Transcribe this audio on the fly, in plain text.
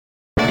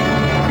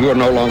You are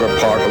no longer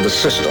part of the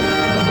system.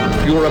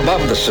 You are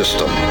above the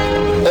system,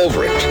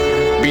 over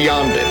it,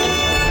 beyond it.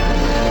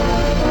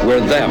 We're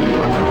them.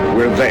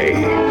 We're they.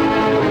 We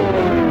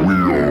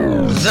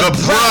are the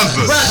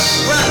brothers.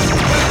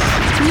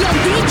 Yo,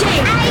 DJ,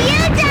 are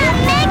you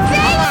done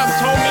mixing? Mom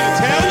told me to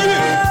tell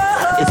you.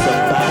 It's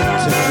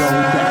about to go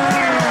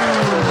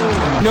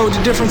down. You know what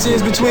the difference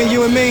is between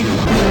you and me?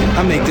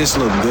 I make this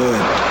look good.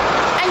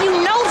 And you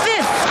know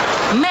this,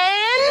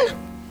 man.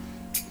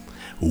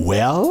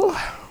 Well,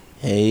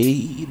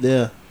 hey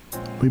there.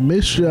 We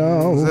missed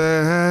y'all. We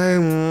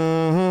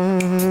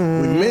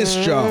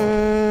missed y'all.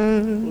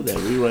 Ooh, that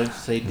rerun to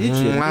say, did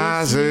you?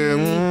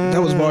 That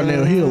was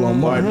Barnell Hill on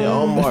Martin.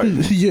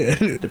 Martin. Yeah.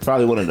 They're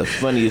probably one of the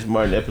funniest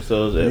Martin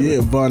episodes ever.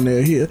 Yeah,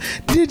 Barnell Hill.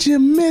 Did you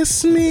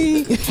miss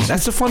me?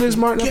 That's the funniest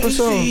Martin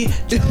episode.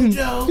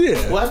 JoJo.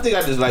 Yeah. Well, I think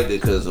I just liked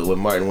it because when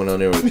Martin went on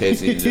there with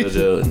Casey and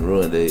JoJo and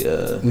ruined it.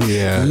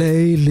 Yeah.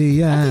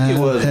 Lately I think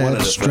it was one of had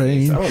the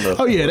strain. funniest. I don't know if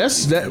Oh it yeah,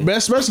 was.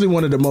 that's especially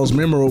one of the most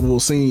memorable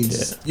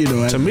scenes. You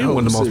know, To me,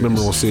 one of the most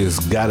memorable scenes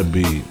gotta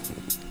be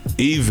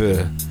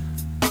either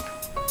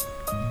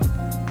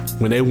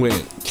when they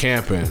went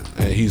camping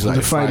and he's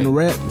like fighting the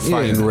rat?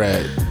 fighting Yeah.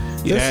 rat.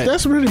 Yeah,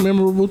 That's really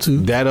memorable too.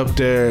 that up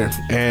there,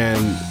 and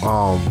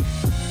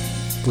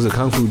was it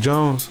Kung Fu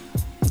Jones?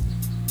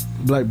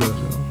 Black Belt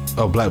Jones.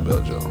 Oh, Black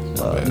Belt Jones.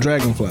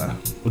 Dragonfly.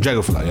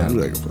 Dragonfly, yeah.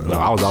 Dragonfly. No,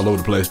 I was all over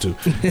the place too.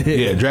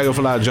 Yeah,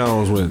 Dragonfly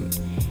Jones, when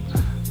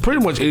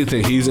pretty much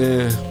anything he's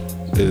in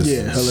is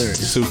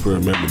hilarious. super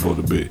memorable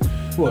to be.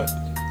 What?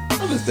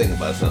 I'm just thinking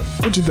about something.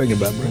 What you thinking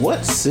about, bro? What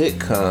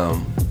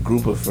sitcom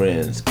group of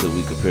friends could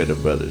we compare the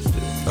brothers to?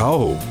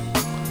 Oh,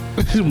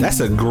 that's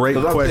a great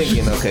Because I'm question.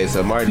 thinking, okay,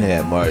 so Martin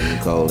had Martin,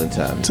 Cole, and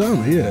Tommy.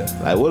 Tommy, yeah.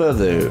 Like, what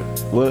other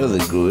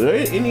group? Are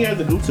there any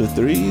other groups of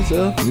threes,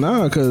 though?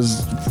 Nah,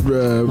 because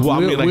Well, I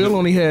mean, like Will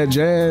only had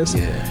Jazz.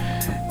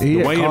 Yeah. He The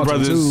had Wayans Carlton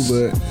brothers, too,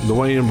 but the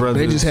Wayans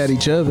brothers, they just had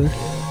each other.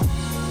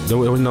 There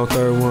was no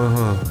third one,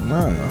 huh?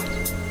 Nah,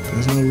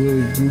 there's no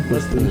really group of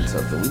Must three. need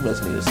something. We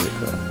must need a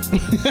sitcom.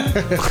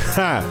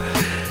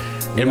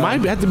 It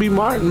might have to be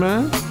Martin,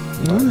 man.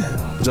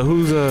 So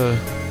who's who?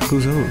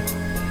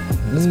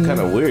 It's kind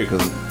of weird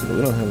because we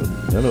don't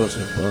have none of us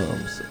are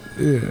bums.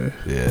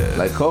 Yeah,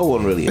 Like Cole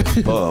wasn't really a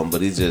bum,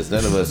 but he's just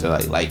none of us are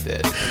like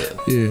that.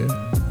 yeah.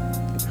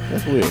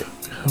 That's weird.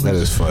 That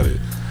is funny,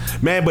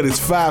 man. But it's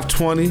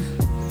 520,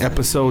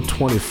 episode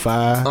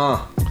 25.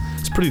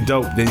 It's pretty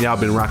dope. Then y'all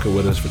been rocking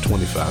with us for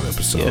 25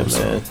 episodes. Yeah,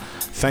 so man.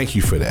 thank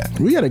you for that.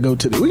 We gotta get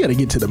to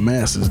the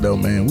masses though,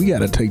 man. We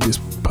gotta take this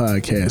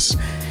podcast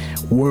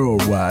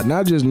worldwide,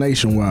 not just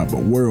nationwide,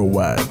 but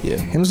worldwide. Yeah.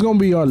 And it's gonna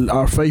be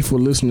our faithful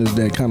listeners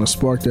that kind of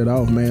spark that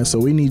off, man. So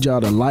we need y'all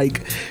to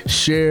like,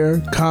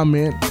 share,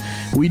 comment.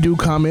 We do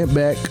comment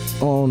back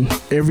on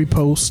every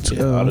post.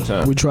 All the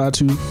time. We try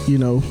to,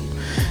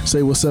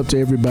 say what's up to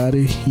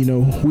everybody.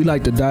 We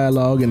like the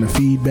dialogue and the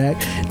feedback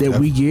that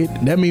we get.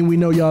 That means we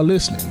know y'all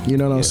listening. You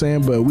know what I'm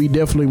saying? But we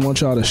definitely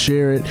want y'all to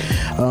share it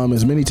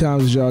as many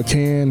times as y'all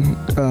can,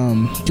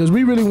 because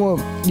we really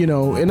want,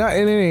 and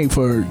it ain't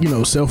for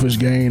selfish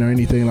gain or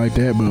anything like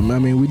that. But I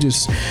mean,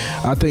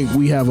 I think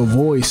we have a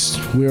voice.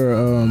 We're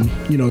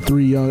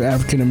three young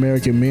African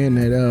American men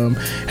that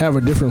have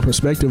a different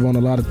perspective on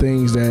a lot of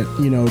things that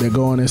that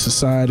go on in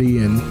society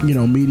and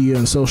media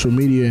and social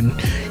media, and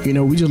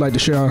we just like to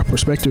share our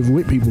perspective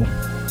with people.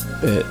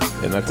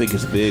 And I think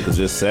it's big because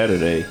just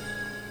Saturday,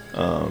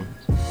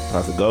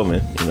 Pastor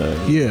Goldman,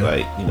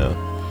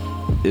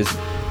 it's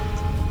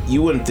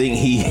you wouldn't think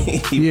he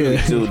really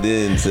tuned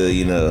in to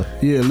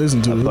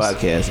listen to a this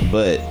podcast,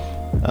 but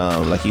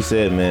like you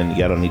said, man,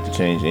 y'all don't need to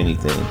change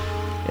anything.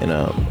 And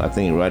I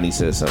think Rodney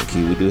said something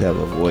key. We do have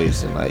a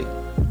voice, and we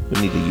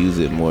need to use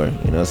it more.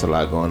 It's a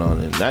lot going on,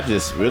 and not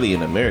just really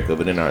in America,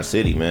 but in our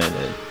city, man.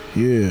 And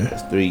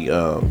as three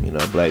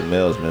black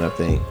males, man, I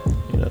think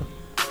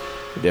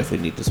we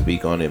definitely need to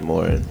speak on it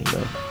more. And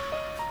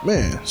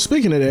man,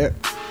 speaking of that,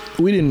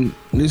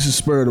 this is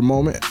spur of the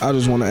moment. I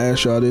just want to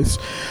ask y'all this.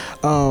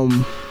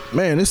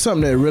 Man, it's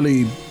something that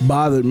really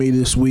bothered me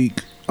this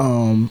week.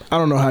 I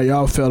don't know how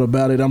y'all felt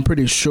about it. I'm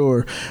pretty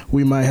sure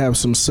we might have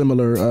some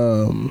similar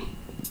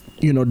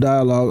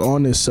dialogue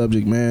on this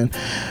subject, man.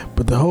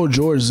 But the whole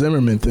George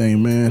Zimmerman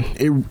thing, man,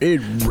 it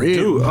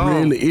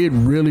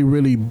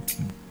really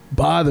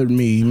bothered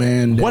me,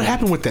 man. What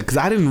happened with that? Because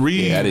I didn't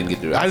read. Yeah, I didn't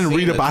get to. I didn't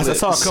read about it. I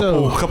saw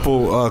a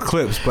couple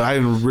clips, but I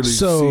didn't really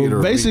see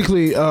it.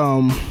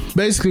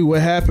 Basically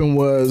what happened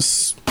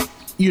was,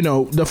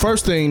 the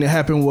first thing that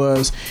happened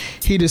was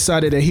he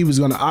decided that he was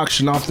going to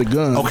auction off the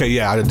gun. Okay,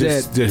 yeah, I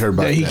did hear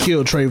about that. That he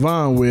killed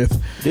Trayvon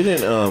with.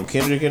 Didn't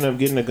Kendrick end up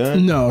getting a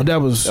gun? No, that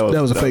was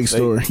a fake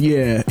story.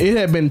 Yeah, it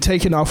had been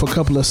taken off a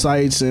couple of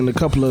sites, and a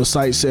couple of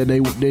sites said they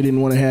didn't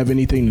want to have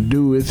anything to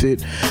do with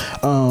it.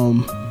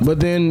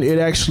 But then it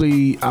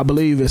actually, I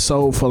believe, it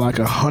sold for like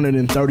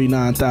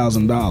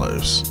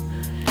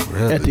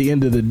 $139,000 at the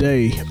end of the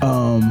day.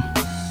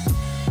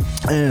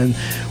 And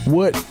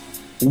what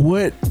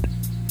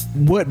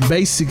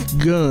basic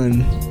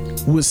gun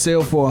would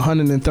sell for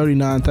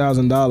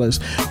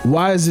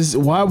 $139,000?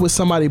 Why would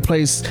somebody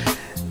place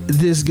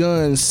this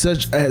gun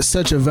at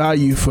such a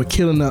value for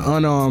killing an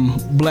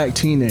unarmed black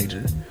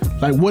teenager?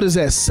 Like, what does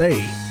that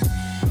say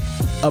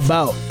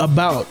about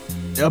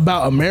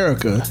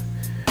America,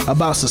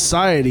 about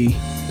society,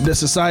 the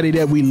society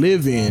that we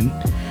live in,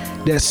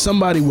 that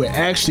somebody would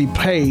actually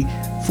pay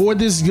for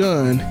this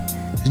gun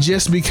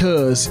just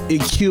because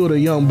it killed a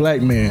young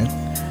black man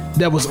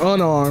that was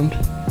unarmed,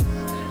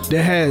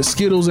 that had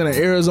Skittles and an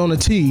Arizona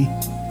tea,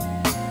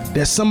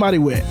 that somebody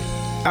would,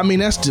 I mean,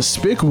 that's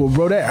despicable,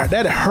 bro.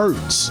 That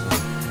hurts.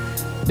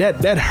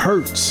 That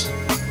hurts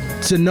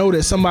to know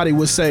that somebody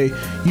would say,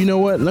 you know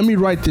what, let me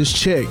write this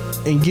check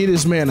and get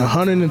this man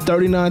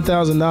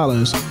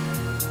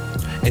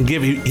 $139,000 and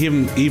give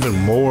him even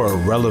more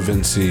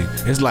relevancy.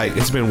 It's like,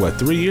 it's been what,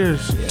 3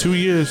 years, 2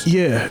 years,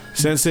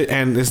 since it,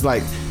 and it's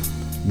like,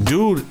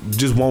 dude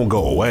just won't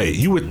go away.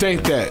 You would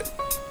think that,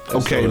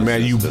 okay,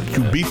 man, you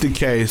beat the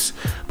case,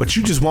 but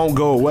you just won't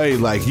go away.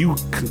 Like, you,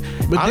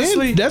 but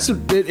honestly,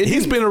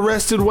 he's been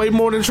arrested way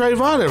more than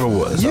Trayvon ever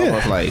was. It's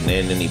almost like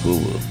Nanny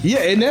Boo Boo. Yeah,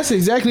 and that's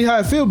exactly how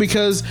I feel,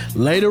 because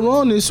later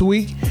on this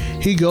week,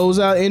 he goes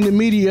out in the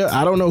media.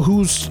 I don't know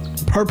who's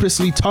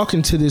purposely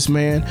talking to this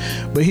man,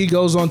 but he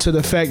goes on to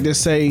the fact that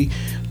say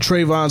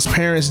Trayvon's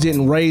parents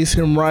didn't raise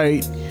him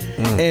right,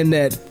 and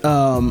that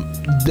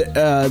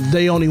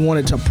they only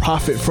wanted to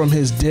profit from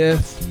his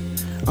death.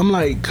 I'm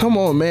like, come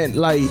on, man.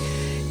 Like,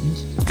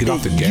 get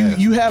off the gas.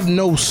 You have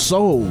no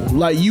soul.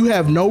 Like, you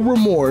have no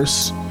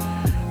remorse.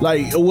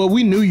 Like, well,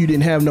 we knew you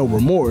didn't have no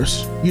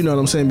remorse. You know what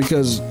I'm saying?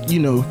 Because, you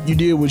know, you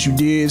did what you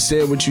did,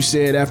 said what you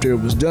said after it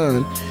was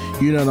done.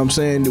 You know what I'm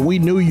saying? We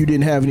knew you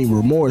didn't have any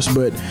remorse.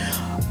 But,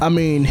 I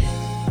mean,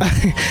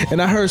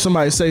 and I heard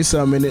somebody say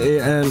something,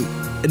 and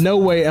in no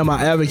way am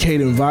I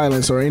advocating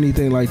violence or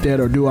anything like that,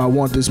 or do I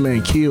want this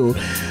man killed.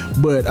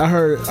 But I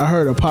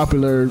heard a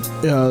popular,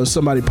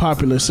 somebody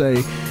popular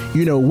say,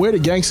 you know, where the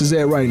gangsters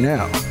at right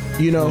now?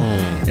 You know,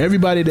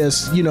 everybody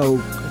that's, you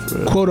know,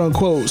 quote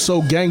unquote,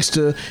 so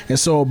gangster and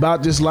so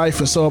about this life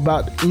and so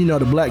about, you know,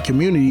 the black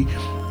community.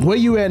 Where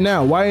you at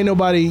now? Why ain't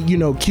nobody, you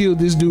know, killed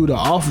this dude or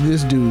off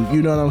this dude?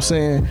 You know what I'm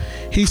saying?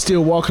 He's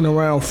still walking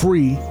around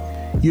free.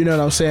 You know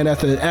what I'm saying?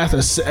 After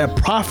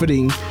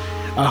profiting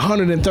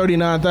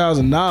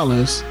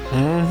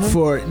 $139,000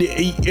 for,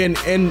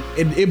 and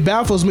it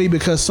baffles me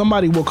because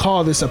somebody will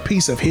call this a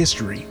piece of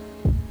history.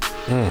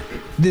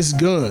 This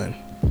gun,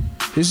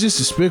 it's just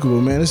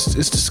despicable, man.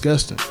 It's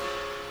disgusting,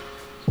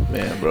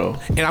 man, bro.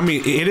 And I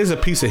mean, it is a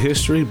piece of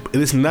history.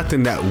 It is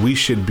nothing that we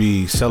should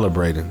be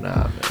celebrating.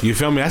 Nah, man. You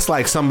feel me? That's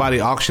like somebody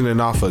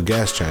auctioning off a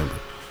gas chamber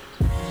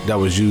that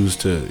was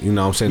used to, you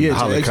know what I'm saying, the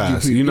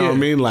Holocaust. You know what I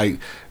mean? Like,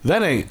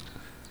 that ain't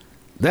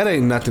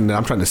nothing that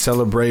I'm trying to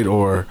celebrate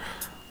or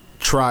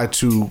try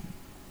to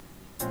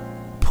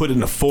put in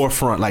the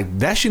forefront. Like,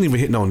 that shouldn't even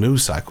hit no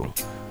news cycle.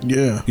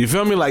 Yeah. You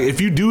feel me? Like,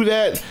 if you do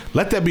that,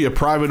 let that be a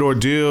private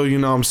ordeal. You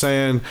know what I'm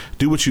saying?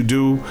 Do what you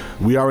do.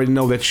 We already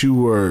know that you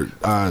were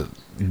a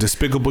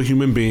despicable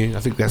human being. I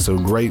think that's a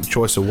great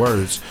choice of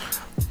words.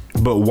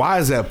 But why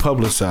is that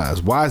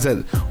publicized? Why is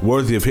that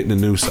worthy of hitting the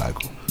news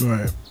cycle?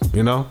 Right.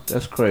 You know?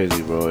 That's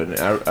crazy, bro. And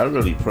I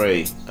really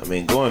pray. I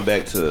mean, going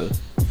back to,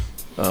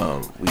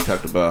 we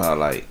talked about how,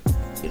 like,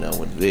 you know,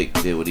 when Vic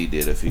did what he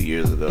did a few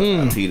years ago,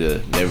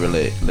 Peter never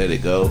let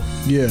it go.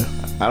 Yeah.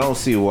 I don't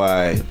see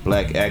why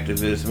black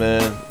activists,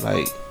 man,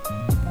 like,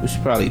 we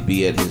should probably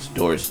be at his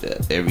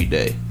doorstep every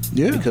day.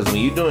 Yeah. Because when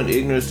you're doing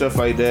ignorant stuff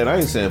like that, I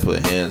ain't saying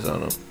put hands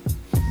on them.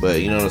 But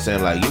you know what I'm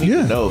saying? Like, you need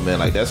to know, man,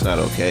 like, that's not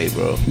okay,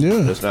 bro.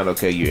 Yeah. That's not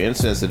okay. You're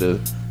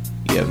insensitive.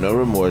 You have no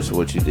remorse for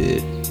what you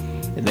did.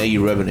 And now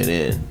you're rubbing it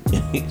in.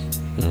 You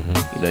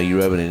know, you're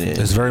rubbing it in.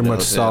 It's very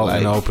much salt in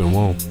an open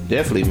wound.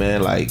 Definitely,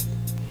 man. Like,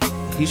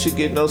 he should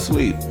get no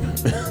sleep.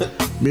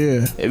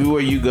 Yeah.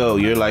 Everywhere you go,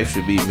 your life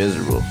should be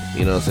miserable.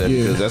 You know what I'm saying?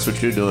 Yeah. Because that's what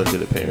you're doing to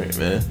the parent,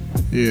 man.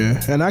 Yeah.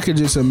 And I could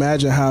just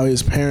imagine how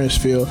his parents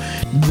feel.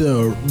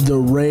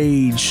 The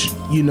rage,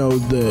 you know,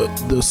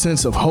 the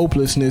sense of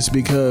hopelessness,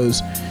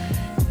 because,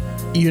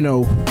 you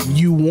know,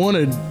 you want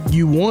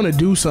to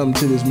do something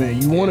to this man.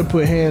 You want to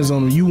put hands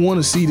on him. You want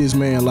to see this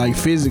man, like,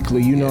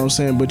 physically, you know what I'm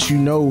saying? But you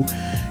know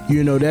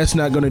that's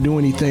not going to do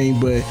anything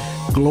but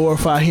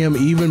glorify him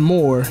even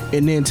more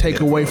and then take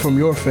away from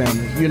your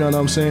family. You know what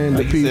I'm saying?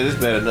 Like you said, it's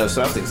bad enough.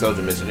 So I think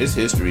Soldier mentioned it's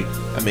history.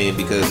 I mean,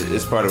 because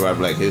it's part of our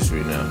black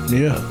history now.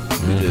 Yeah.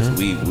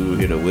 We were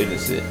here to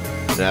witness it.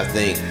 And I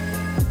think,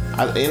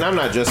 and I'm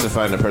not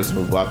justifying the person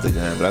who bought the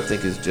gun, but I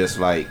think it's just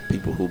like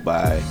people who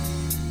buy,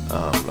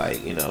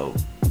 like, you know,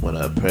 when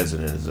a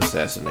president is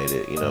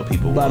assassinated, you know,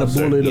 people buy want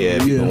the bullet.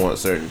 people want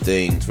certain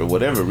things for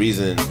whatever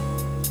reason.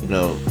 You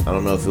know, I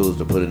don't know if it was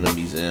to put in a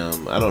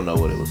museum. I don't know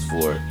what it was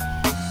for,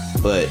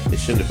 but it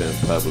shouldn't have been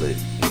public.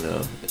 You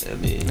know, I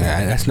mean,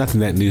 that's nothing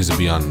that needs to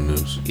be on the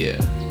news. Yeah,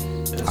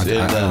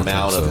 the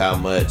amount of how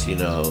much, you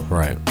know.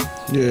 Right.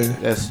 Yeah,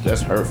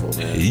 that's hurtful,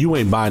 man. You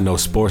ain't buying no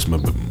sports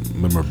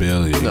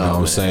memorabilia. You know what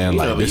I'm saying?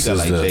 Like this you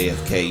got is like the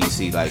JFK. You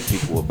see like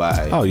people will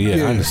buy. Oh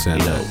yeah, I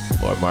understand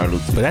that. Or Martin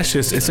Luther. But that's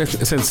just it's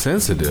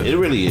insensitive. It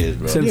really is,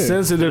 bro. It's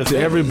insensitive to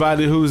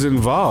everybody who's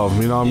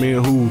involved. You know what I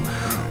mean?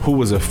 Who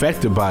was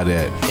affected by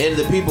that? And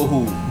the people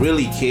who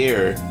really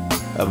care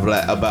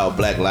about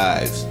Black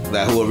lives,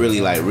 like who are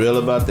really like real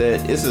about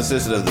that, it's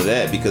insensitive to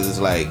that because it's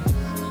like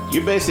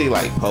you're basically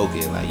like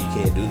poking, like you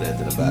can't do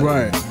nothing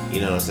about it.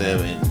 You know what I'm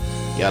saying?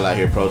 And y'all out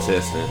here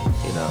protesting,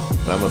 you know.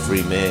 But I'm a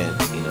free man,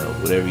 you know.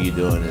 Whatever you're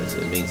doing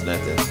it means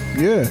nothing.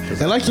 Yeah,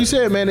 and like you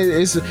said, man,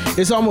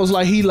 it's almost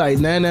like he like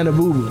nana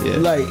boo boo. Yeah.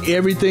 Like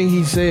everything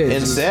he says.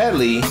 And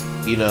sadly,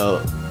 you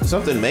know,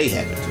 something may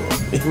happen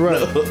to him.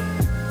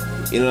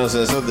 Right. You know what I'm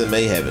saying? Something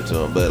may happen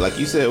to him. But like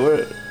you said,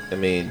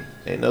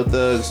 ain't no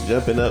thugs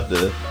jumping up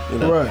to, you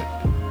know.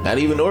 Right. Not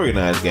even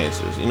organized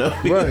gangsters, you know.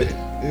 Right.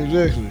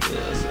 Exactly.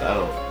 Yeah,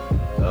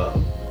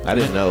 so I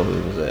didn't know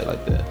it was that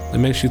like that. It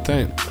makes you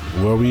think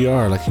where we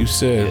are, like you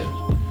said. Yeah.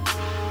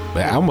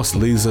 But it almost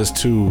leads us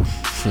to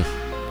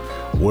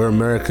where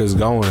America's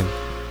going.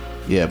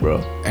 Yeah, bro.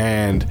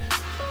 And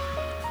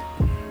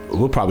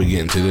we'll probably get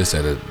into this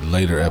at a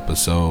later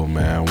episode,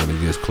 man, when it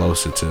gets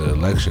closer to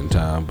election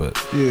time. But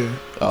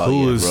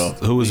who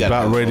is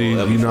about ready,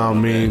 you know what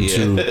I mean,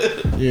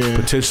 to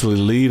potentially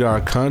lead our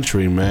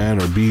country,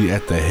 man, or be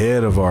at the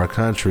head of our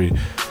country.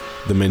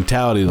 The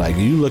mentality, like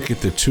you look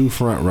at the two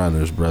front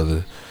runners,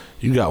 brother.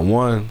 You got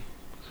one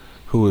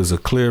who is a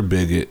clear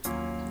bigot,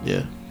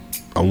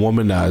 a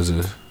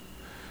womanizer,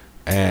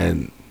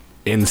 and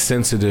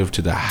insensitive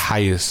to the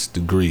highest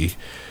degree.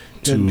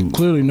 That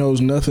clearly knows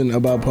nothing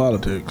about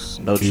politics.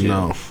 No shit. You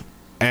know.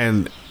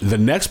 And the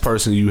next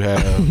person you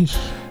have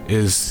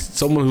is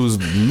someone who's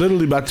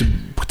literally about to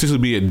potentially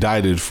be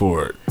indicted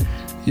for it.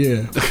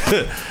 Yeah.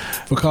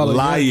 For calling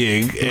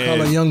lying,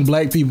 calling young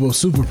black people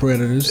super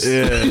predators.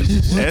 Yeah,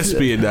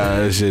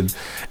 espionage and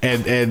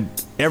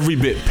every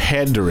bit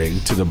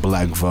pandering to the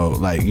black vote.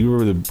 Like you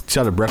remember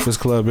the Breakfast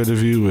Club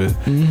interview with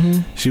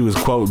she was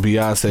quoting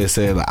Beyonce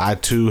saying, like, "I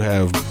too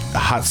have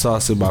hot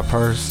sauce in my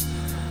purse."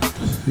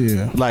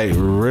 Yeah, like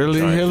really,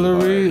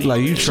 Hillary?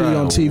 Like you trying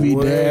on TV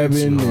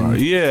dabbing? And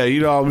yeah,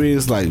 you know what I mean?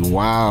 It's like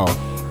wow.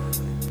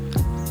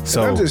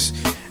 So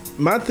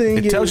my thing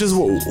it tells us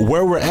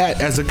where we're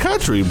at as a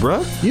country,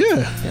 bro.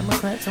 Yeah,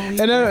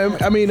 and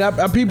I mean,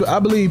 I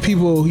believe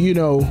people. You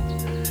know,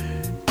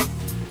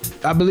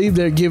 I believe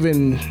they're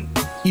giving.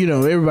 You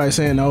know, everybody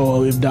saying,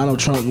 "Oh, if Donald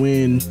Trump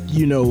win,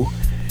 you know,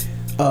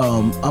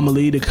 I'm gonna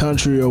lead the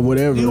country or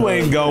whatever." You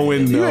ain't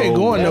going. You ain't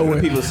going nowhere.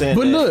 People saying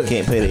but look,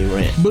 can't pay their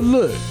rent. But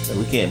look,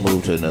 we can't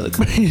move to another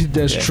country.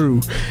 That's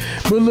true.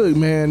 But look,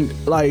 man,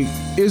 like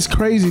it's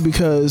crazy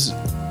because.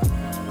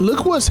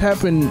 Look what's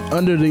happened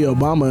under the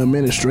Obama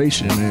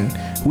administration,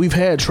 man. We've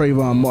had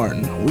Trayvon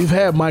Martin. We've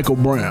had Michael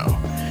Brown.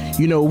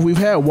 You know, we've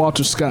had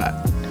Walter Scott.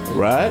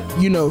 Right.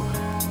 You know.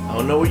 I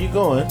don't know where you're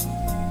going,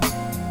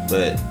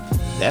 but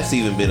that's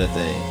even been a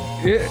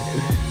thing. Yeah.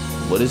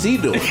 What is he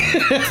doing?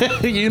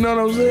 You know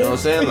what I'm saying? You know what I'm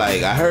saying?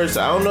 Like, I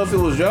don't know if it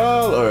was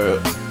y'all or...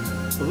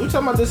 Was we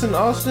talking about this in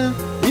Austin?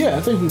 Yeah,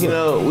 I think we did. You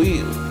know,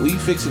 we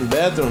fixing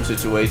bathroom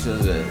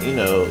situations and, you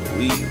know,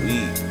 we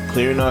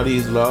clearing all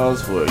these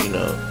laws for, you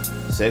know...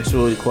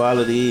 sexual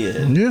equality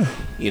and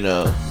you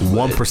know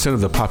 1% of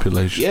the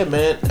population. Yeah,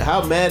 man.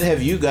 How mad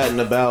have you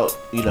gotten about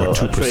you know a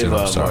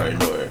Trayvon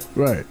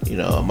Martin or you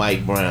know a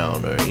Mike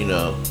Brown or you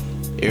know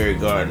Eric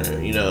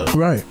Garner? You know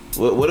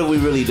what have we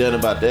really done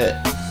about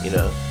that? You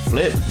know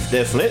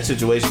that Flint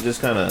situation just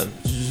kind of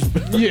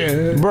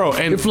bro,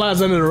 and it flies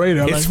under the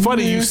radar. It's like,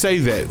 funny you say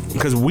that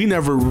because we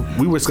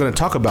was going to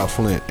talk about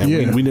Flint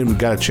and we didn't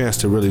got a chance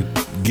to really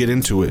get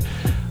into it,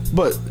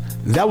 but.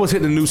 That was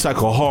hitting the news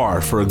cycle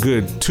hard for a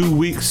good 2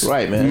 weeks,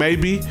 right, man?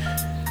 Maybe,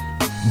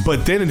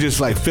 but then it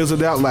just like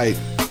fizzled out, like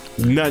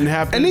nothing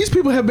happened. And these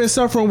people have been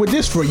suffering with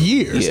this for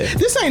years. Yeah.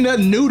 This ain't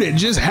nothing new that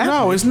just happened.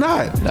 No, it's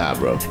not. Nah,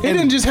 bro. It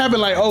didn't just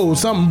happen like, oh,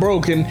 something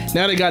broke and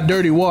now they got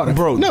dirty water,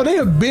 bro. No, they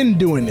have been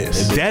doing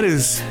this. That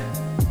is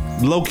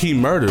low key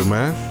murder,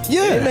 man.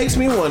 Yeah, it makes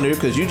me wonder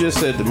because you just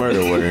said the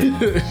murder word.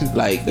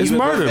 Like it's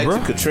murder, back bro.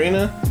 To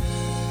Katrina.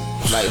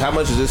 Like how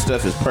much of this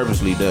stuff is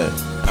purposely done?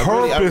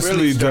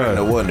 Purposely done.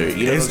 I wonder.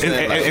 You know what I'm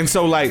saying? And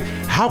so, like,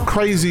 how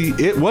crazy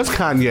it was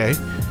Kanye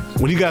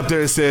when he got up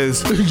there and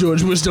says,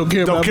 "George Bush don't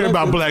care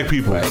about black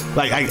people." Right.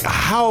 Like,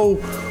 how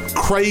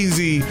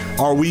crazy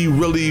are we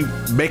really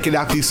making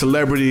out these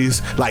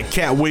celebrities like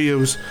Cat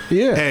Williams,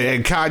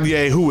 and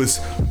Kanye, who is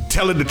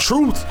telling the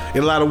truth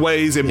in a lot of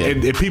ways, and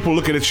people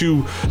looking at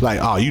you like,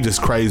 "Oh, you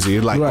just crazy."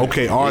 And like,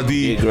 okay, are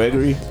the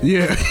Gregory?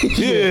 Yeah.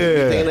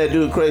 Think that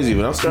dude crazy,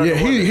 but I'm starting. Yeah,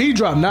 to wonder. he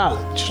dropped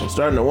knowledge. I'm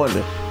starting to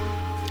wonder.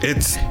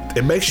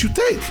 It makes you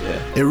think.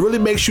 Yeah. It really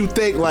makes you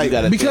think, like,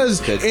 because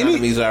the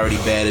economy's already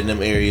bad in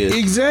them areas.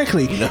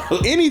 Exactly. You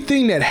know?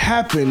 Anything that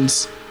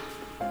happens,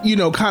 you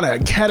know, kind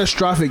of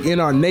catastrophic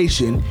in our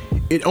nation,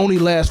 it only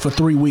lasts for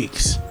 3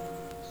 weeks.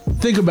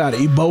 Think about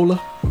it.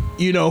 Ebola,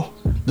 you know,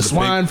 the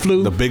swine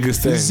flu, the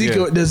biggest thing,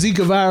 the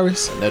Zika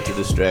virus. Enough to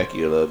distract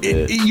you a little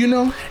bit. You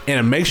know, and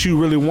it makes you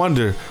really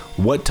wonder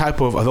what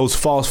type of those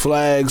false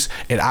flags,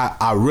 and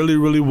I really,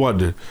 really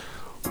wonder.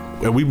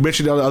 And we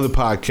mentioned on the other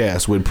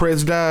podcast when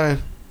Prince died,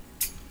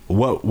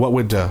 what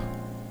went down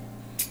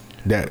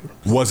that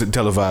wasn't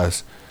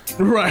televised.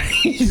 Right.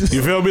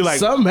 You feel me? Like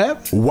something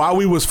happened. While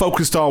we was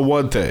focused on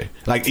one thing,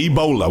 like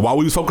Ebola. While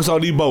we was focused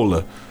on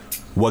Ebola,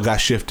 what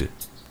got shifted?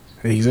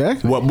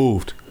 Exactly. What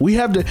moved? We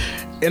have to,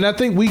 and I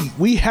think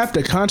we have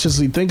to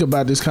consciously think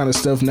about this kind of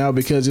stuff now,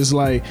 because it's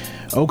like,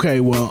 okay,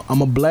 well, I'm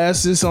gonna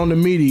blast this on the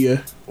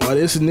media while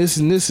this and this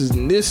and this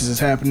is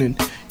happening.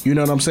 You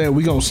know what I'm saying?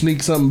 We gonna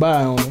sneak something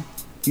by on them.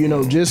 You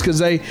know, just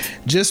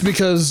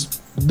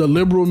because the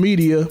liberal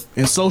media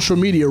and social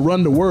media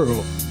run the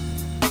world,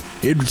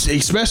 it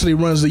especially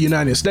runs the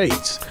United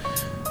States.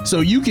 So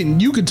you can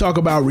talk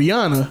about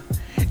Rihanna,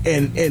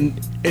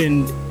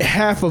 and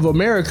half of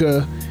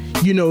America,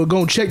 you know,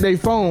 gonna check their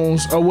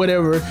phones or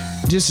whatever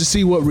just to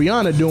see what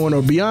Rihanna doing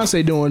or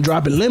Beyonce doing,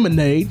 dropping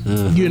Lemonade.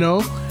 Mm-hmm. You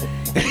know.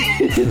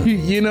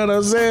 You know what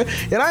I'm saying?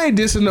 And I ain't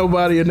dissing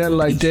nobody or nothing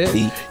like that.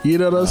 You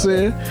know what I'm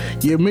saying?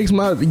 Yeah,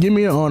 give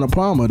me an Arnold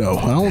Palmer though.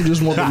 I don't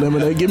just want the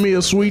lemonade. Give me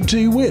a sweet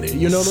tea with it.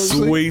 You know what I'm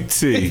saying? Sweet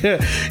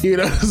tea. You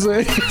know what I'm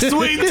saying?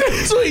 Sweet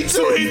tea.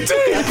 Sweet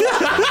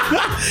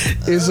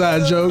tea.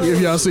 Inside joke. If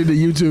y'all see the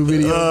YouTube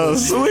video.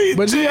 Sweet.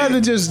 But you have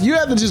to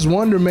just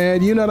wonder,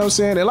 man. You know what I'm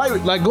saying? And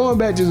like going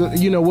back to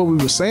what we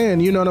were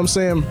saying. You know what I'm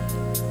saying?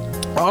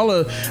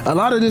 A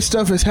lot of this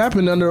stuff has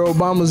happened under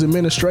Obama's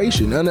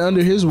administration,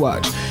 under his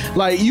watch.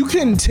 Like, you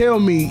couldn't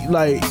tell me,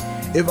 like,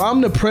 if I'm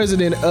the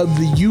president of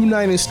the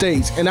United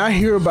States and I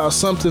hear about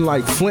something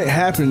like Flint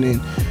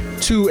happening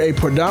to a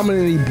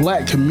predominantly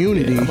black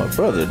community, yeah, my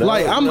brother,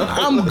 like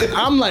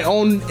I'm like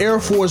on Air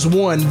Force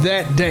One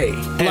that day.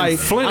 And like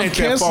Flint ain't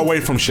that far away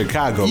from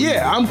Chicago.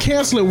 Yeah, I'm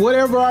canceling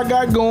whatever I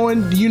got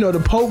going. You know,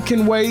 the Pope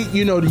can wait.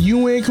 You know, the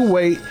UN can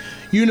wait.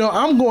 You know,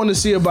 I'm going to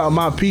see about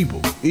my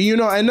people. You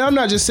know, and I'm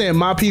not just saying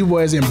my people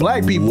as in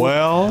black people.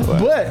 Well,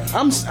 but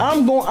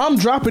I'm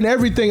dropping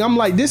everything. I'm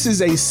like, this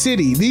is a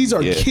city. These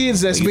are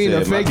kids that's being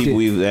affected. My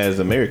people as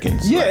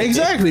Americans. Yeah, like,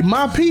 exactly.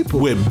 My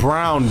people. With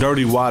brown,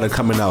 dirty water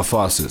coming out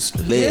faucets.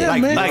 Yeah,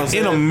 like, man. Like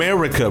in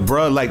America,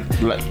 bro. Like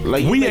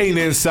we ain't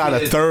inside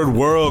a third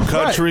world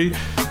country.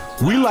 Right.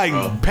 We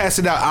like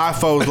passing out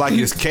iPhones like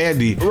it's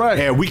candy, right?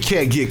 And we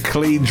can't get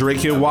clean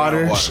drinking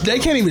water. They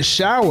can't even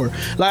shower.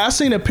 Like, I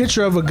seen a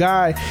picture of a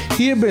guy.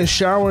 He had been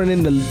showering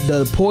in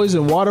the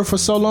poison water for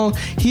so long.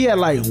 He had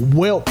like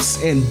whelps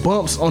and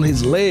bumps on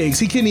his legs.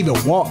 He couldn't even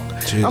walk.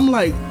 Jeez. I'm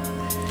like,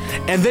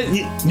 and then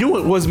you know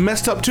what was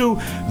messed up too?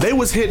 They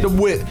was hitting them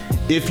with,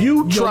 if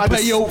you tried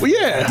to,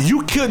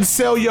 you couldn't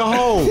sell your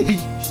home.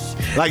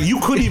 Like, you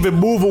couldn't even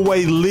move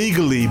away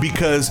legally,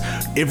 because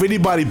if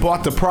anybody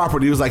bought the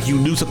property, it was like you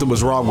knew something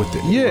was wrong with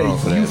it. Yeah.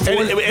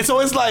 And so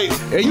it's like,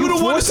 you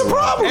the one that's the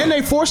problem. And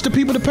they forced the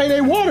people to pay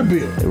their water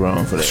bill. They're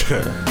wrong for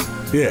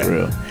that. Yeah. For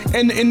real.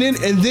 And then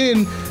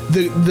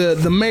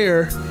the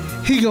mayor,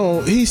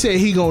 he said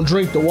he gonna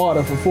drink the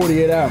water for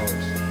 48 hours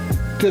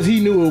because he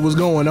knew what was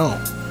going on.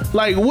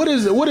 Like, what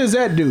does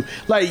that do?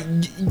 Like,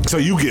 so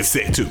you get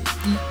sick too.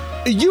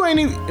 You ain't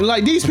even,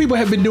 like, these people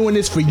have been doing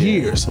this for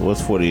years. So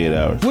what's 48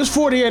 hours? What's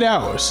 48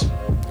 hours?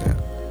 Yeah.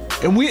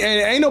 And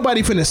ain't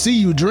nobody finna see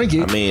you drink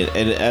it. I mean,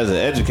 and as an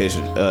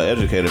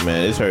educator,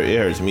 man, it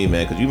hurts me,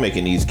 man, because you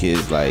making these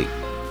kids like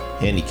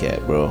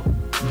handicapped, bro.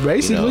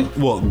 Basically. You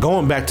know? Well,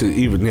 going back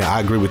to I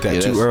agree with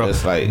that too, Earl.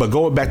 Like, but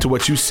going back to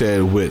what you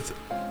said with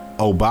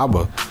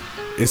Obama,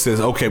 it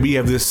says, okay, we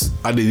have this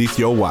underneath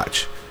your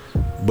watch.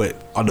 But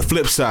on the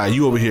flip side,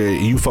 you over here,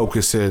 you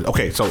focusing.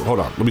 Okay, so hold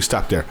on, let me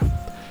stop there.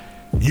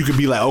 You could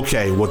be like,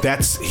 okay, well,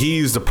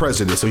 he's the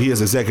president, so he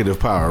has executive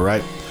power,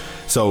 right?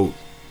 So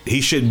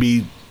he shouldn't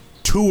be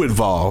too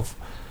involved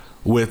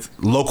with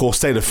local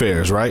state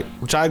affairs, right?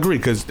 Which I agree,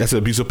 because that's an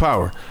abuse of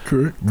power.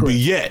 Correct. But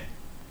yet,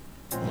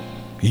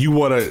 you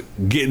want to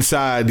get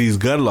inside these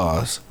gun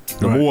laws,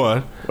 number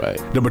one.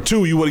 Right. Number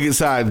two, you want to get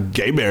inside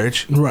gay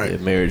marriage. Right. Yeah,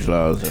 marriage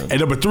laws. And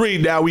number three,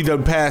 now we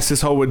done passed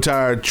this whole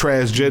entire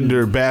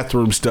transgender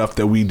bathroom stuff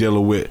that we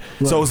dealing with.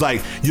 Right. So it's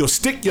like, you'll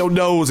stick your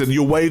nose and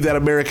you'll wave that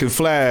American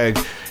flag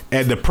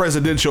and the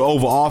presidential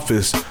Oval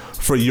Office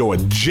for your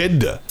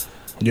agenda.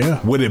 Yeah.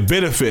 When it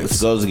benefits.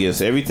 It goes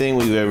against everything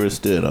we've ever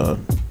stood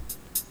on.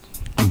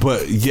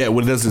 But yeah,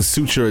 when it doesn't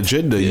suit your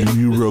agenda,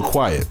 you real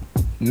quiet.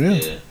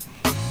 Yeah.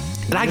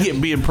 And I get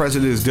being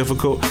president is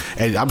difficult,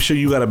 and I'm sure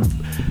you got to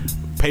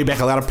pay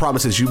back a lot of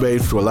promises you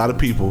made to a lot of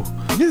people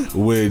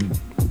when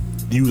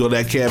you was on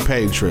that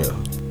campaign trail.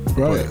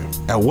 Right.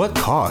 But at what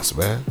cost,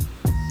 man?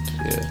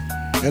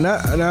 Yeah. And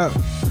I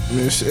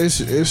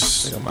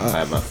it's I'm gonna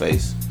hide my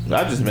face.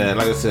 I just, man,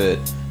 like I said,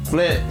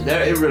 Flint,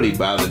 it really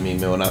bothered me,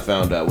 man, when I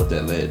found out what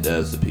that lead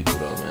does to people,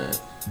 though, man.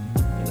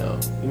 You know,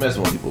 you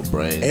messing with people's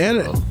brains.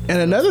 And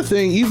another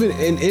thing, even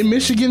in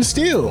Michigan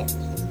still,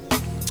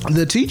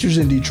 the teachers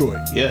in Detroit.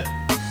 Yeah.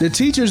 The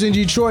teachers in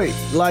Detroit,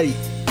 like,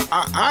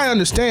 I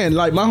understand.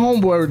 Like, my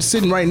homeboy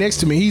sitting right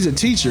next to me, he's a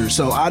teacher,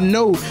 so I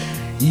know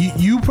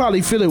you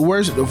probably feel it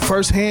worse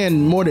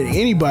firsthand more than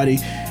anybody.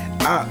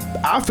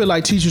 I feel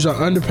like teachers are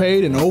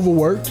underpaid and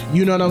overworked.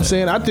 You know what I'm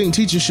saying? I think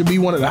teachers should be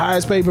one of the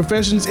highest paid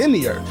professions in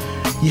the earth.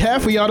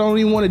 Half of y'all don't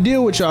even want to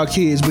deal with y'all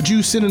kids, but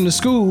you sit in the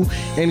school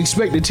and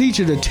expect the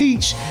teacher to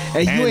teach,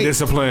 and you ain't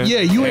discipline.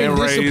 Yeah, you ain't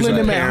discipline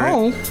them at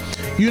home.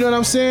 You know what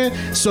I'm saying?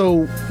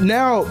 So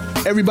now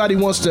everybody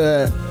wants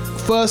to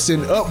fuss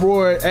and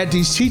uproar at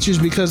these teachers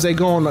because they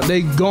going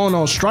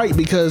on strike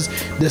because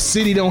the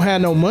city don't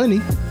have no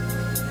money.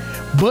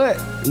 But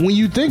when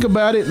you think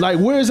about it, like,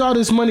 where's all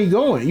this money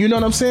going? You know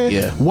what I'm saying?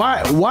 Yeah.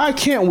 Why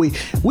can't we?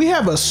 We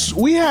have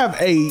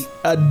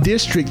a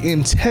district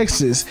in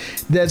Texas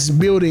that's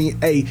building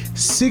a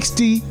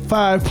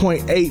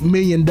 $65.8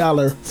 million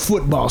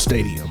football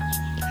stadium.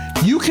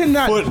 You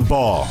cannot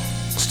Football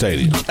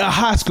stadium. a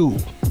high school,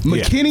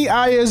 McKinney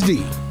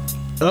ISD,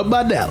 up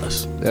by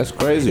Dallas. That's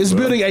crazy. It's bro.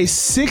 building a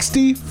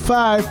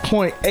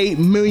 $65.8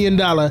 million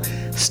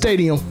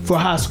stadium for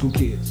high school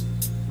kids.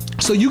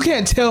 So you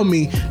can't tell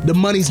me the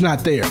money's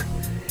not there.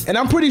 And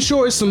I'm pretty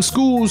sure it's some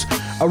schools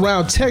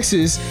around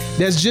Texas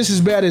that's just as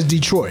bad as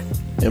Detroit.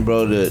 And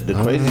bro, the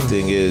crazy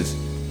thing is,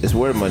 it's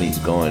where money's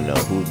going though.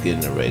 Who's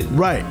getting the raise?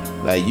 Right.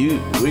 Like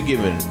we're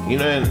giving, you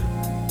know, and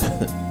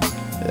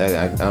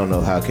I don't know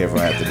how careful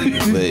I have to be,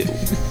 but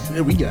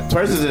Yeah, we got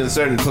persons in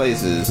certain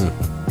places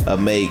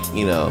make,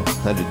 you know,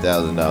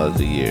 $100,000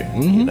 a year,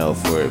 you know,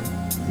 for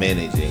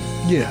managing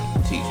teachers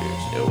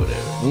or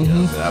whatever. You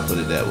know what I'm saying? I put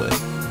it that way.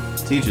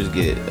 Teachers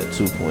get a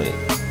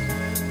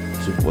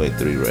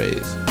 2.3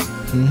 raise,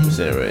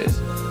 percent raise.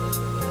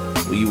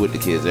 Well, you with the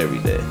kids every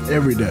day.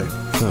 every day.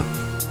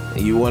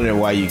 And you wondering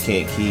why you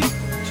can't keep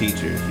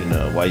teachers, you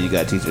know, why you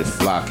got teachers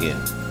flocking,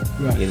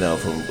 you know,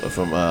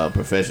 from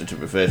profession to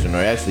profession, or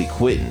actually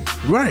quitting.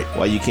 Right.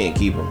 Why you can't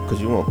keep them?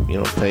 Because you don't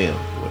pay them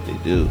for what they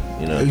do,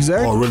 you know.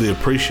 Exactly. Or really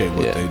appreciate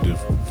what they do.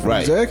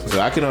 Right. Exactly. So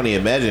I can only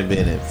imagine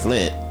being in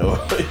Flint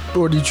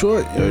Or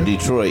Detroit. or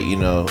Detroit, you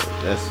know.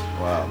 That's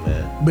wow,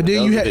 man. But then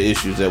those you are have the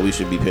issues that we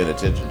should be paying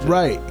attention to.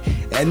 Right.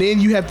 And then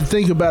you have to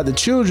think about the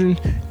children.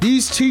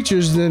 These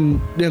teachers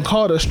then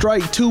called a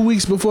strike 2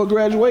 weeks before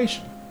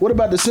graduation. What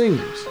about the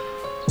seniors?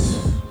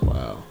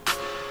 Wow.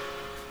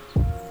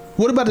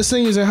 What about the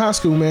seniors in high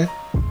school, man?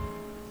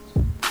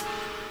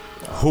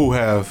 Who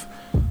have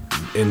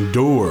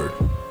endured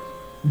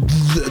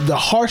The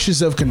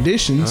harshest of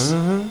conditions.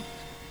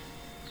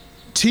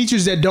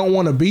 Teachers that don't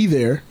want to be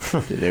there.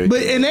 But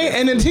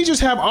the teachers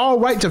have all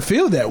right to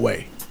feel that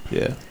way.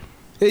 Yeah.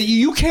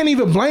 You can't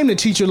even blame the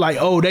teacher like,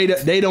 oh,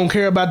 they don't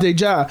care about their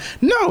job.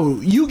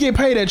 No, you get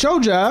paid at your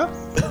job.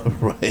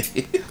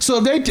 Right.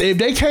 So if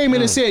they came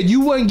in and said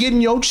you wasn't getting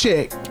your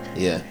check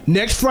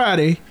next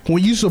Friday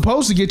when you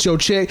supposed to get your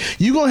check,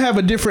 you gonna have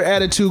a different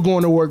attitude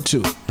going to work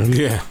too.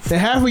 Yeah.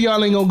 And half of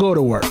y'all ain't gonna go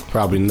to work.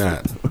 Probably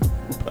not.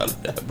 Probably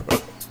not, bro.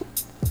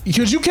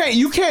 Because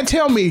you can't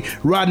tell me,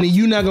 Rodney,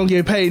 you're not gonna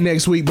get paid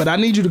next week, but I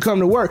need you to come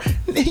to work.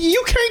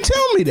 You can't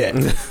tell me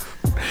that.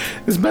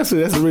 Especially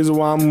that's the reason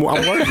why I'm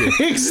working.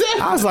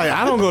 Exactly. I was like,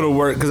 I don't go to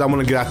work because I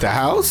want to get out the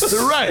house.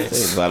 Right.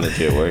 It's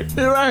volunteer work.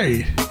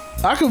 Right.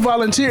 I could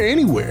volunteer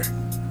anywhere.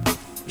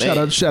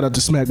 Shout out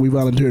to Smack. We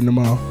volunteered them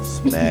all.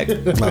 Smack.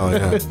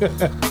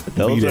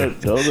 Oh yeah.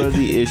 Those are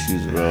the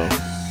issues, bro,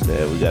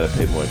 that we gotta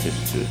pay more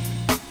attention to.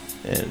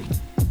 And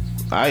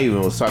I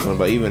even was talking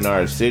about even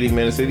our city,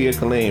 man, the city of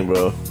Killeen,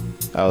 bro.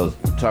 I was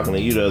talking to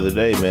you the other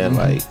day, man,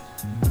 like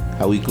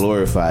how we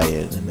glorify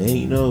it. And, man,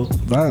 you know,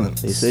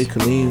 violence. They say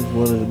Killeen's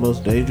one of the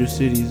most dangerous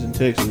cities in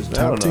Texas.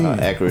 I don't know how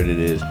accurate it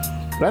is,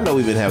 but I know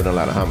we've been having a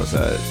lot of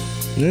homicides.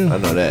 Yeah, I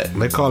know that.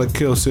 They call it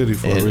Kill City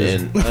for a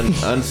reason. And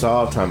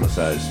unsolved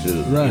homicides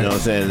too. Right. You know what I'm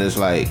saying? It's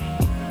like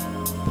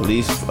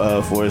police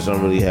force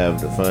don't really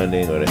have the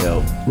funding or the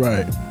help.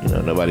 Right. You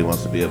know, nobody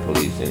wants to be a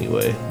police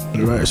anyway.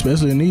 Right,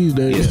 especially in these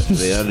days.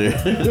 Yeah,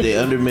 they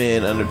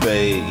undermanned,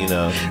 underpaid, you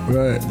know.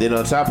 Right. Then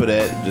on top of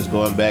that, just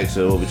going back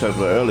to what we talked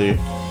about earlier,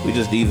 we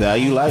just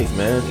devalue life,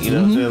 man. You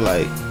know what I'm saying?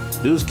 Like,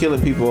 dudes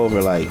killing people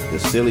over like the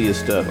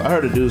silliest stuff. I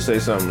heard a dude say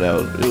something that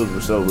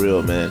was so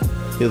real, man.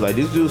 He was like,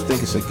 these dudes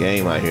think it's a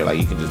game out here. Like,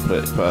 you can just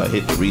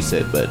hit the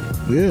reset button.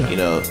 Yeah. You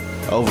know,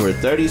 over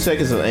 30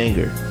 seconds of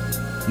anger,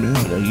 yeah.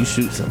 You know, you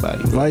shoot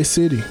somebody. Vice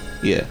City.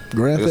 Yeah.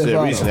 Grand Theft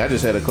Auto. Recently, I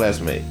just had a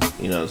classmate.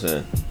 You know what I'm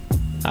saying?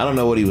 I don't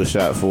know what he was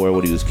shot for,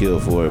 what he was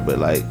killed for, but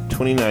like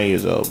 29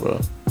 years old, bro.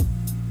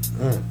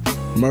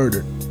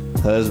 Murdered.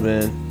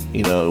 Husband,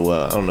 you know,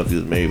 well, I don't know if he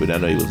was married, but I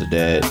know he was a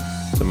dad,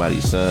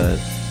 somebody's son,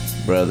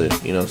 brother,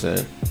 you know what I'm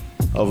saying?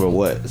 Over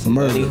what? Some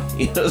murder. Money?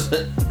 You know what I'm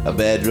saying? A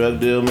bad drug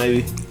deal,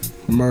 maybe?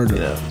 Murder.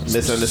 You know,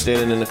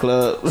 misunderstanding in the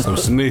club. Some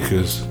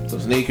sneakers.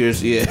 Some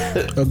sneakers,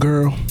 yeah. A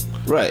girl.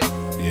 Right.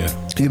 Yeah.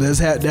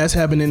 That's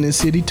happening in this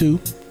city too.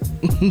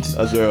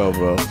 A girl,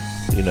 bro.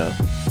 You know,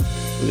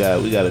 we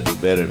got to do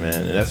better, man,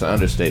 and that's an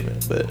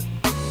understatement. But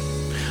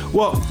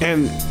well,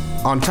 and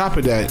on top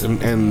of that,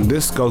 and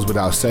this goes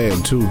without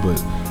saying too,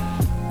 but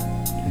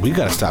we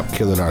got to stop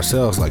killing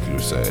ourselves, like you were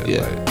saying.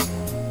 Yeah.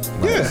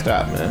 Like,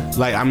 stop, man.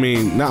 Like, I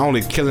mean, not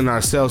only killing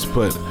ourselves,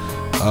 but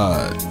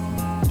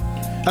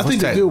I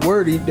think the good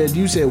word that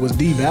you said was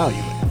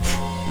devaluing.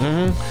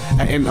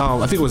 And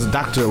I think it was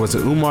was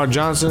it Umar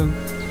Johnson?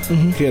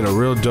 He had a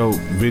real dope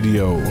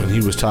video when he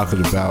was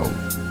talking about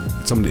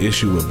some of the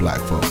issue with black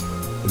folk,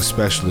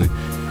 especially,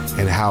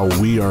 and how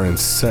we are in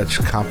such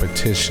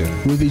competition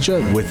with each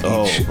other.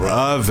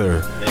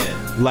 Man.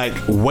 Like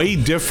way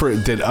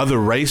different than other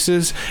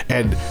races.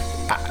 And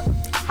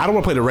I don't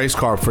want to play the race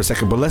card for a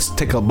second, but let's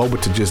take a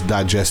moment to just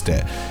digest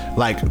that.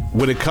 Like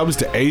when it comes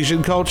to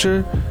Asian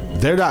culture,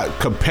 they're not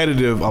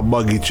competitive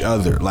among each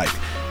other. Like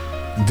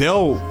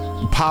they'll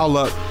pile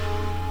up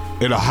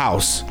in a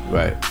house,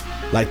 right?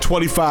 Like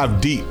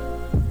 25 deep.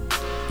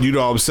 You know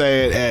what I'm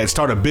saying? And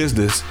start a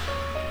business,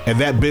 and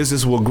that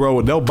business will grow,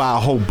 and they'll buy a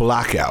whole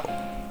block out,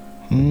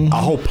 a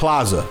whole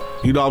plaza.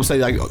 You know what I'm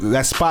saying? Like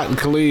that spot in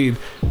Killeen,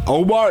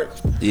 Omar.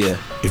 Yeah.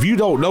 If you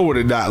don't know it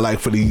or not, like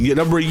for the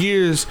number of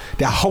years,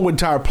 that whole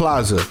entire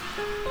plaza,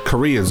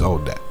 Koreans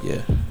own that.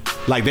 Yeah.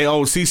 Like they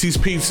own CC's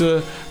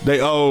Pizza,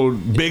 they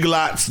own Big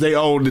Lots, they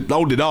owned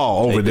it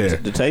all over there.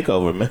 The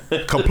takeover,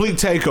 man. Complete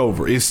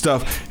takeover and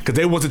stuff, because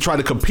they wasn't trying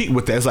to compete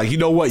with that. It's like, you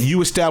know what?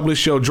 You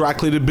establish your dry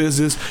cleaning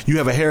business, you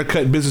have a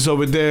haircut business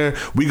over there,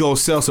 we gonna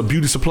sell some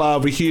beauty supply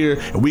over here,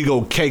 and we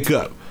go cake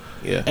up.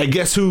 Yeah. And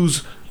guess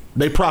who's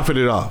they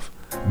profited off?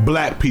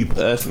 Black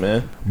people. Us,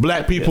 man.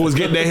 Black people was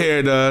getting their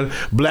hair done.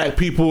 Black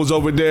people was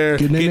over there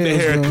getting their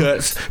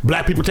haircuts.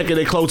 Black people taking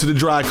their clothes to the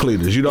dry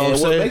cleaners. You know what I'm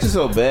saying? What makes it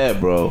so bad,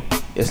 bro,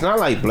 it's not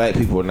like black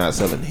people are not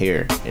selling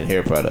hair and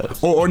hair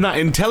products. Or not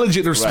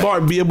intelligent or smart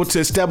and be able to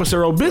establish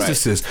their own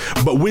businesses.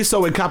 Right. But we're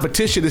so in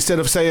competition, instead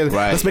of saying,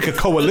 let's make a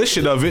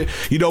coalition of it.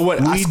 You know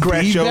what? We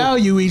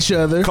value each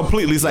other.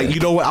 Completely. It's like, you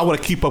know what? I want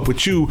to keep up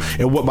with you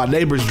and what my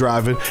neighbor's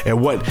driving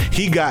and what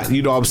he got,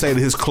 you know what I'm saying,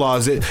 in his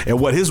closet and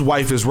what his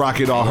wife is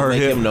rocking on her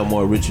hip. Him no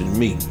more rich than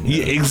me.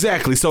 Yeah,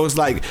 exactly. So it's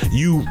like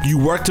you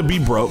work to be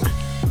broke.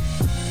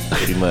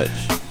 Pretty much.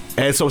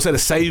 And so instead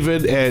of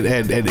saving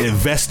and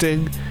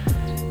investing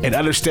and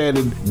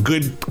understanding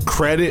good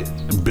credit,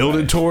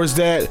 building towards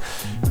that,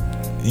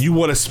 you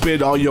want to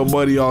spend all your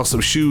money on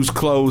some shoes,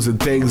 clothes, and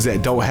things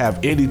that don't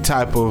have any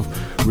type of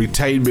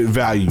retainment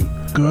value.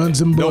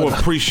 Guns and butter. No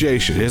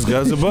appreciation. It's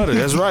guns and butter.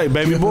 That's right,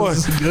 baby boy.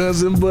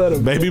 Guns and butter.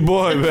 Baby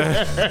boy,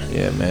 man.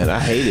 Yeah, man. I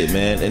hate it,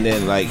 man. And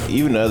then, like,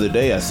 even the other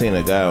day, I seen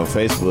a guy on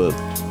Facebook.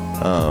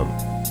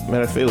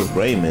 Matter of fact, it was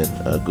Raymond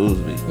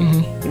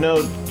Goolsby. You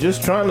know,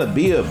 just trying to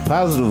be a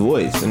positive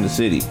voice in the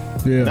city.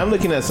 Yeah. And I'm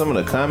looking at some of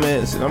the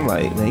comments, and I'm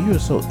like, man, you are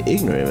so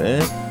ignorant,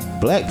 man.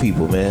 Black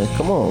people, man.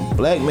 Come on,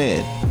 black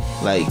man.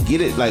 Like,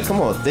 get it. Like,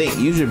 come on, think.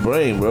 Use your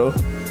brain, bro.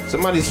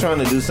 Somebody's trying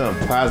to do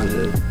something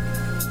positive.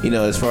 You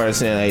know, as far as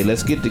saying, hey,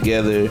 let's get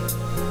together,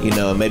 you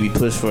know, maybe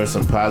push for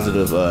some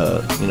positive,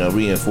 you know,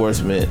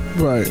 reinforcement.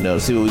 Right. You know,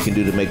 see what we can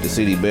do to make the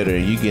city better.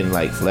 And you getting,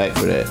 like, flack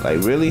for that.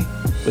 Like, really?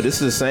 But this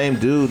is the same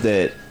dude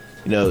that,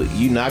 you know,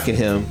 you knocking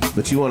him,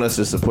 but you want us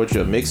to support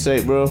your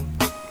mixtape, bro?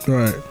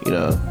 Right. You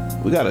know,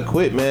 we got to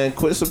quit, man.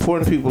 Quit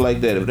supporting people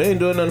like that. If they ain't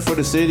doing nothing for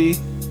the city,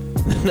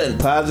 nothing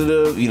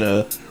positive, you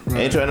know,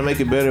 ain't trying to make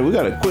it better, we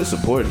got to quit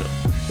supporting them.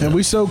 And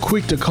we so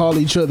quick to call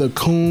each other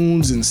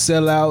coons and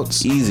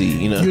sellouts. Easy,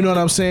 you know. You know what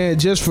I'm saying?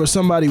 Just for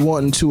somebody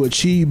wanting to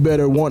achieve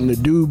better, wanting to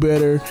do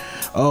better.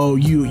 Oh,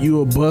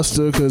 you a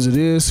buster because of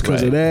this,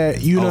 because of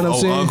that. You know what I'm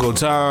saying? Uncle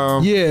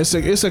Tom. Yeah,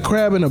 it's a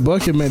crab in a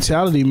bucket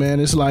mentality, man.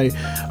 It's like,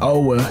 oh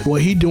well,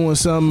 he doing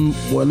something.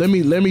 Well, let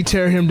me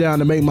tear him down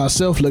to make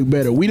myself look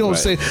better. We don't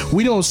say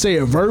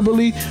it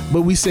verbally,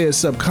 but we say it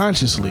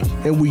subconsciously,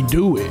 and we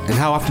do it. And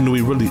how often do we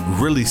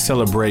really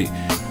celebrate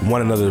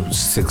one another's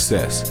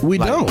success? We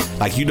don't.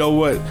 Like, you know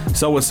what?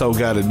 So and so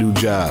got a new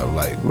job.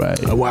 Like,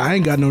 well, I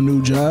ain't got no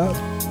new job.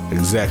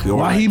 Exactly.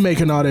 Why he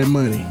making all that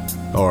money?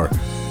 Or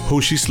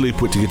who she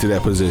sleep with to get to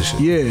that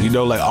position? Yeah. You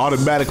know, like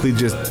automatically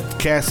just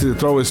casting and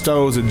throwing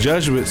stones and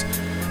judgments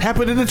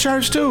happen in the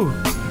church too.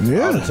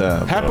 Yeah. All the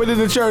time. Happen in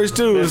the church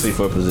too. Especially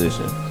for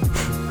position.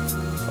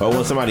 Or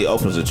when somebody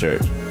opens a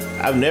church.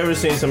 I've never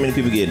seen so many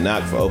people get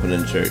knocked for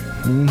opening a church.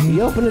 Mm-hmm.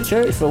 He opened a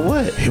church for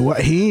what?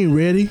 He ain't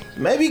ready.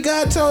 Maybe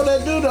God told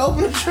that dude to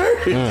open a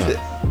church. You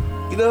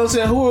know what I'm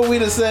saying? Who are we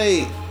to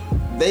say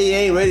they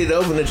ain't ready to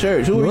open a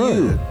church? Who are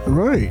you?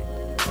 Right.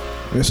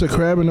 It's a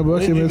crab in the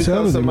bucket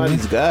mentality.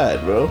 Somebody's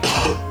God, bro.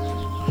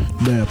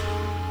 Dab.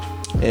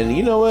 And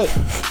you know what?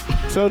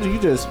 Soldier, I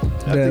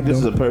think this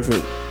is a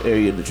perfect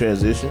area to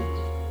transition.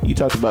 You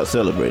talked about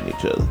celebrating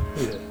each other.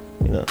 Yeah.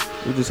 You know,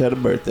 we just had a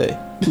birthday.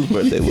 Whose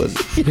birthday was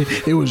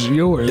it? It was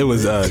yours. It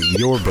was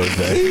your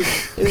birthday.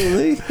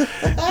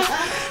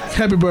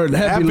 Happy birthday.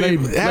 Happy late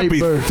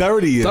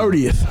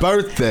 30th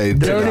birthday.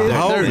 Dirty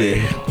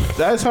 30.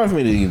 That's hard for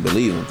me to even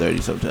believe I'm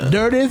 30 sometimes.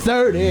 Dirty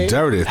 30.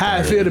 Dirty 30. How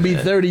I feel to be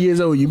 30 years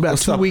old. You about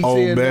What's 2 up, weeks old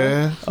in.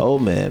 Man.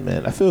 Old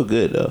man. I feel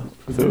good though.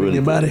 I feel really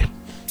good.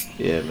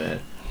 Yeah, man.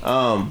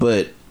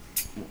 But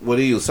what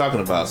he was talking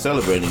about,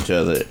 celebrating each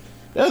other.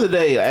 The other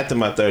day, after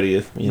my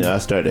 30th, you know, I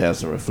started to have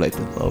some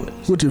reflective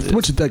moments. What you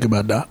think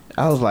about that?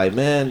 I was like,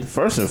 man,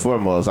 first and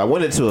foremost, I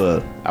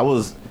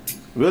was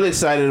really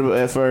excited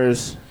at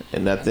first,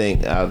 and I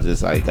think I was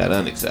just like got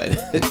unexcited.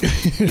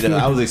 You know,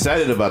 I was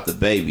excited about the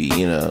baby,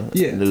 you know.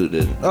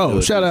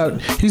 Yeah. Shout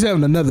out. He's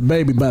having another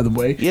baby, by the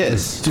way.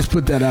 Yes. Just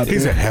put that out there.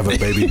 He's having a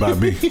baby by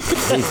me.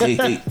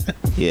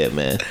 Yeah,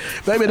 man.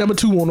 Baby number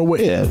 2 on the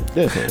way. Yeah,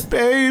 definitely.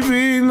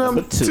 Baby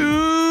number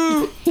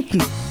 2.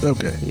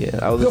 Okay. Yeah,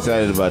 I was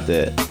excited about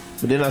that.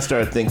 But then I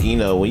started thinking, you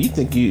know, when you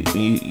think you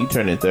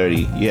turning 30,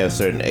 you have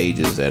certain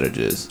ages that are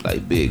just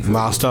like big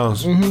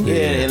milestones. Mm-hmm. Yeah,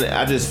 and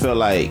I just felt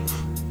like,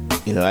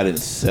 you know, I didn't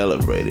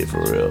celebrate it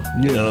for real.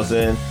 Yeah. You know what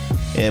I'm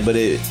saying? But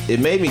it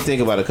made me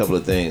think about a couple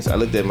of things. I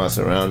looked at my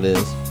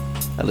surroundings.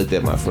 I looked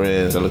at my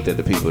friends. I looked at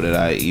the people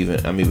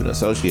that I'm even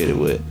associated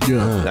with.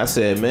 Yeah. And I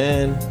said,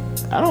 man,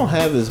 I don't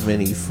have as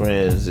many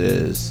friends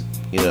as,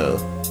 you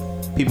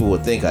know, people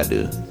would think I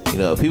do. You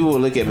know, people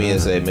would look at me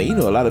and say, man, you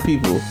know, a lot of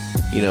people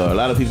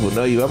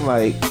know you. I'm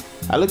like,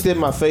 I looked at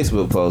my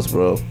Facebook post,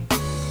 bro.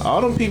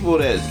 All them people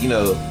that, you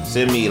know,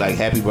 send me like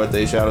happy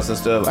birthday shout outs and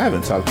stuff, I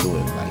haven't talked to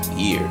in like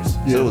years.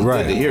 So it was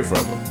good to hear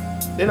from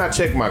them. Then I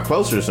checked my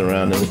closer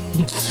surroundings.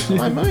 I'm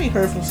like, man, I ain't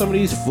heard from some of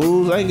these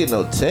fools. I ain't get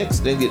no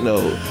text, didn't get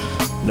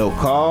no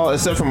call,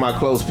 except for my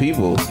close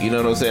people. You know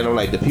what I'm saying? I'm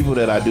like the people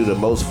that I do the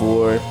most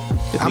for.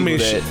 I mean,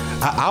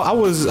 I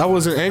was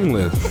in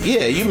England.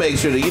 Yeah, you make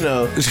sure that, you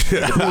know,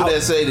 the people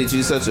that say that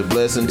you're such a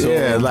blessing to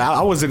them. Like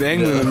I was in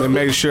England and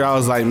made sure I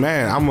was like,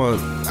 man,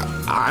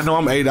 I know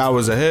I'm 8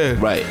 hours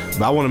ahead, right?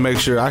 But I want to make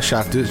sure I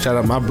shout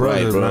out my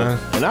brothers, bro. man.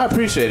 And I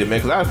appreciate it, man,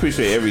 because I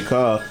appreciate every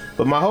call.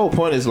 But my whole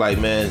point is like,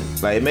 man,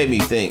 like it made me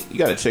think you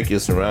got to check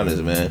your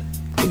surroundings, man.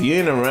 If you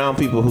ain't around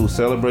people who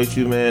celebrate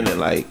you, man, and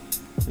like,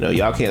 you know,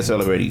 y'all can't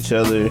celebrate each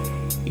other,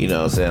 you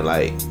know what I'm saying?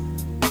 Like,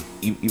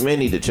 you may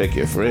need to check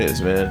your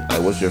friends, man.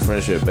 Like, what's your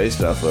friendship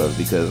based off of?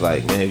 Because,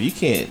 like, man, if you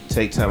can't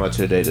take time out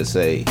your day to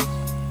say,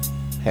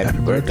 happy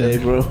birthday,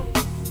 bro,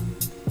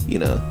 you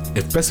know.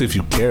 Especially if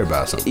you care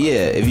about something.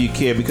 Yeah, if you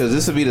care, because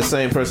this would be the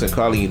same person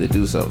calling you to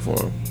do something for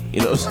them.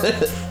 You know what I'm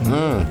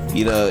saying?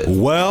 You know,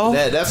 well,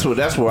 that's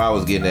where I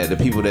was getting at. The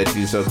people that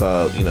you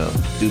so-called, you know,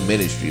 do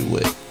ministry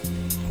with.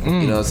 You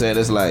know what I'm saying?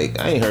 It's like,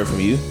 I ain't heard from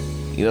you.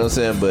 You know what I'm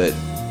saying? But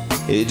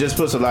it just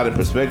puts a lot in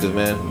perspective,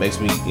 man. Makes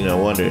me, you know,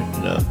 wonder,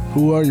 you know,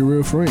 who are your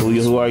real friends?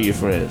 Who are your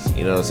friends?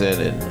 You know what I'm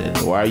saying? And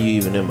why are you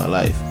even in my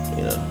life?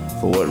 You know,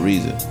 for what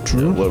reason? True.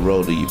 You know, what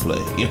role do you play?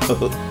 You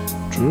know,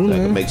 true. So I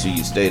man. can make sure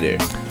you stay there.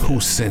 Who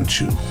sent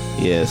you?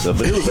 Yeah. So,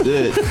 but it was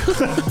good.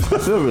 I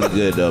feel really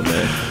good though,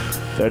 man.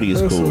 30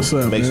 is That's cool. what's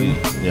up, Makes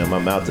man. you know, my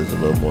mouth is a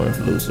little more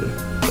looser.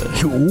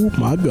 Oh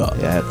my God!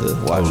 Yeah, I have to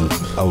watch it.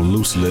 Oh,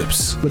 loose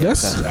lips. But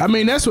that's, I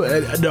mean, that's what,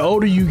 the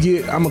older you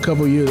get, I'm a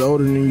couple years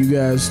older than you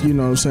guys, you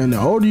know what I'm saying? The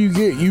older you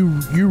get,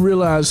 you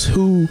realize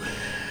who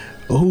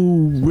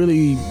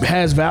really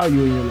has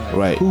value in your life.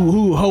 Right.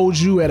 Who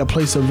holds you at a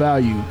place of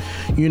value.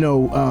 You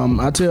know,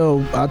 I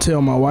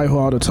tell my wife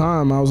all the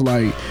time, I was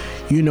like,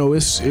 you know,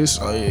 it's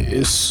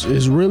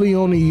really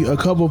only a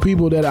couple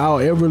people that I'll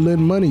ever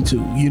lend money to,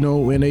 you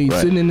know, and they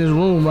sitting in this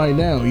room right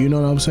now, you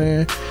know what I'm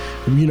saying?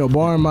 You know,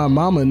 barring my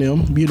mama and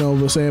them, you know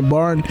what I'm saying?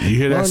 Barring, you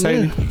hear that,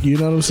 Sadie? You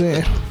know what I'm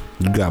saying?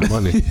 You got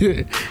money.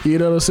 You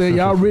know what I'm saying?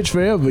 Y'all rich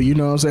forever, you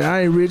know what I'm saying?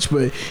 I ain't rich,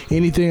 but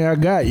anything I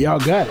got, y'all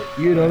got it.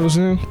 You know what I'm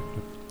saying?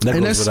 That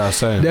goes without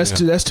saying.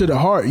 That's to the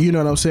heart. You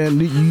know what I'm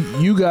saying?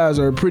 You guys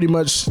are pretty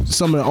much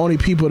some of the only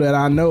people that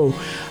I know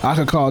I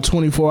could call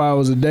 24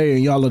 hours a day,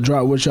 and y'all will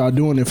drop what y'all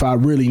doing if I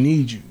really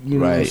need you. You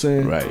know what I'm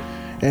saying? Right.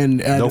 And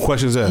no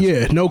questions asked.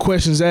 Yeah, no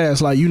questions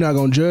asked. Like, you're not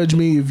gonna judge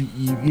me if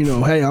you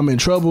know, hey, I'm in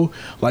trouble.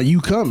 Like,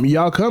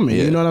 y'all coming.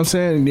 Yeah. You know what I'm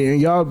saying? And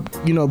y'all,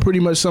 you know, pretty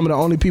much some of the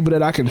only people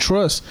that I can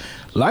trust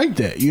like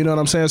that. You know what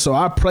I'm saying? So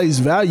I place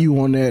value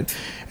on that,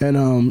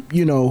 and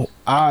you know,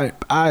 I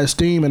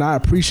esteem and I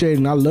appreciate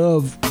and I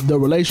love the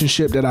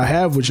relationship that I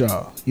have with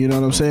y'all. You know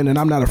what I'm saying? And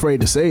I'm not afraid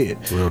to say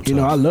it. Real you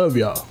know, I love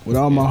y'all with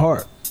all my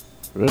heart.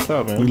 Real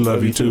talk, man. We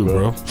love you too,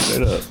 bro.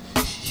 Straight up.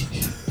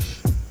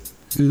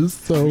 It's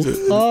so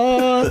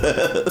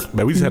hard.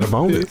 Man, we just had a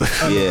moment.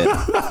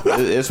 Yeah,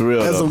 it's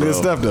real. That's some good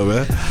stuff, though,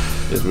 man.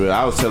 It's real.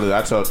 I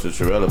talked to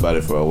Sherelle about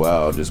it for a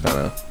while, just kind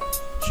of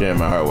sharing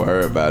my heart with her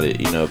about it,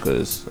 you know,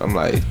 because I'm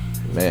like,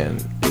 man,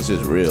 it's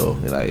just real.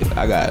 Like,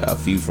 I got a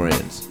few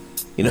friends,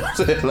 you know what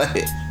I'm saying?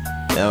 Like,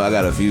 now I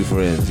got a few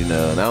friends, you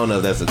know, and I don't know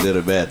if that's a good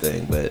or bad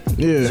thing, but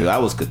yeah. So I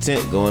was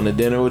content going to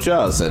dinner with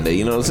y'all Sunday,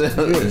 you know what I'm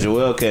saying? Yeah.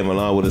 Joel came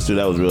along with us too.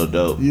 That was real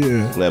dope.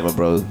 Yeah. Glad my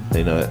bro,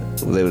 you know,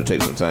 was able to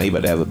take some time. He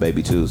about to have a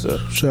baby too, so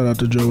shout out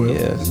to Joel.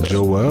 Yeah, so,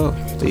 Joel.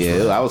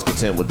 Yeah, I was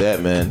content with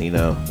that, man. You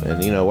know,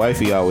 and you know,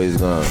 wifey always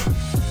gonna,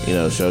 you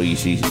know, show you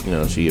she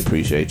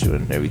appreciates you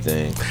and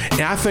everything.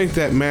 And I think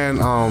that, man,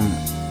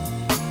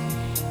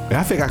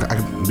 I think I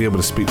can be able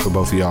to speak for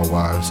both of y'all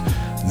wives.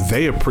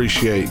 They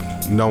appreciate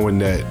knowing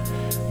that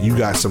you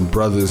got some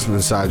brothers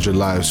inside your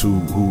lives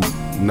who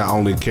not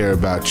only care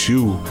about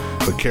you,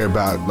 but care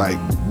about like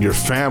your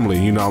family,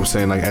 you know what I'm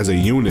saying, like as a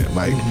unit,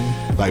 like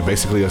like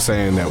basically are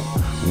saying that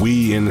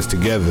we in this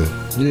together.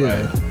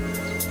 Yeah. Right.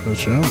 For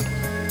sure.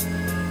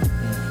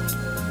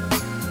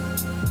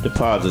 The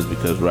pause is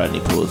because Rodney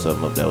pulled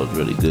something up that was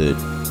really good.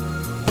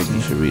 I think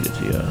you should read it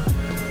to y'all.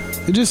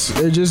 It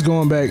just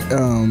going back.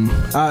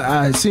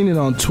 I had seen it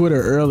on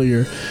Twitter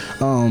earlier,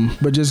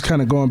 but just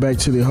kind of going back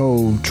to the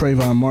whole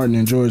Trayvon Martin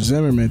and George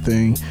Zimmerman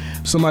thing.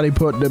 somebody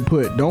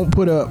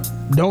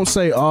don't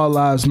say all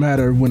lives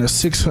matter when a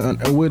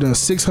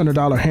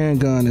 $600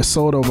 handgun is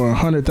sold over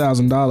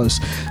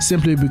 $100,000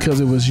 simply because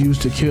it was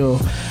used to kill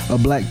a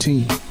black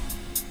teen.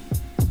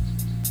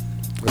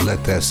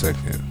 Let that sink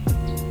in.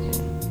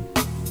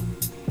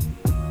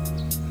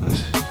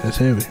 That's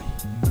heavy.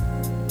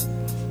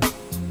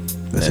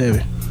 That's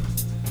heavy.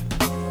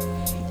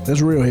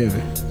 That's real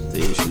heavy. The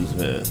issues,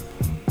 man.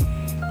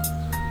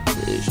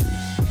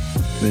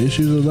 The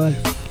issues of life.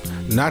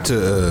 Not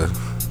to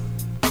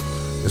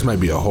this might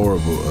be a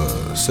horrible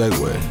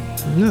segue.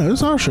 No,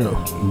 it's our show.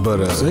 But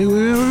do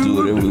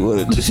whatever we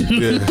want to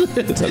do. We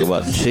can talk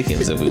about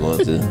chickens if we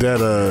want to. That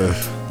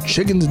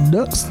chickens and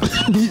ducks.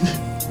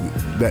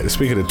 That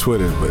speaking of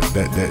Twitter, but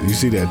that you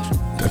see that,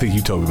 I think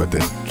you told me about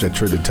that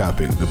trending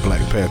topic, the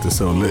Black Panther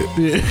so lit.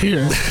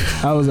 Yeah.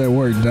 I was at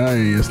work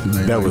dying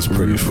yesterday. That was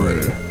pretty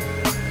funny.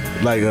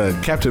 Like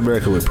Captain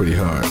America went pretty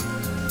hard.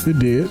 It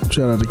did.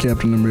 Shout out to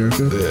Captain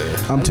America.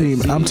 Yeah. I'm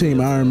team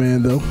Iron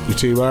Man though. You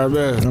team Iron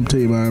Man? I'm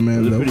team Iron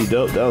Man though. Pretty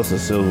dope. That was a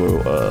Civil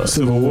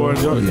War.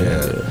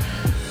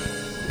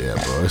 Yeah,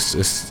 bro.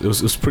 It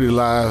was pretty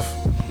live.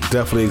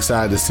 Definitely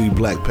excited to see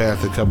Black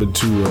Panther coming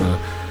to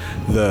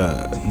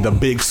the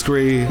big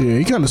screen. Yeah,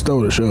 he kind of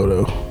stole the show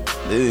though.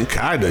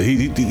 Kinda.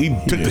 He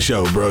took the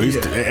show, bro.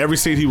 Every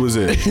scene he was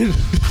in.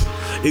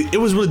 It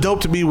was really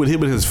dope to me when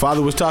him and his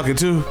father was talking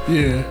too.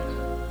 Yeah.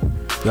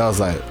 And I was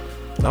like,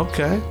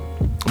 okay.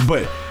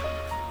 But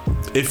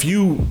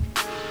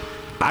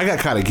I got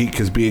kind of geeked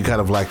because being kind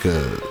of like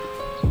a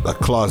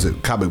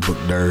closet comic book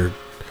nerd.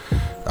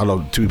 I don't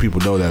know too many people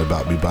know that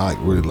about me, but I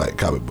really like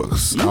comic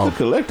books. You can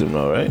collect them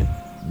though, right?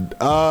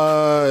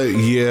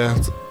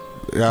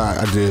 Yeah,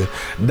 I did.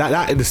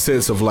 Not in the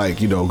sense of like,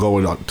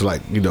 going on to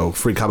like,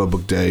 free comic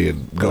book day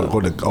and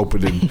go to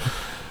opening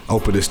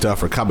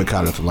stuff or Comic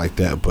Con or something like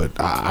that. But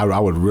I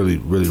would really,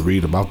 really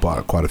read them. I've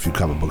bought quite a few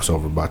comic books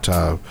over my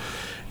time.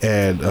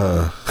 And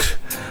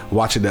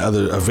watching the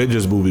other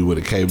Avengers movie when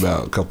it came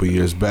out a couple of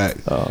years back,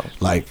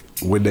 like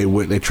when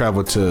they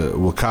traveled to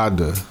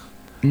Wakanda,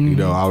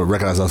 I would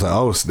recognize. I was like,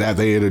 oh snap!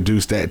 They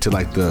introduced that to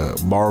like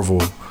the Marvel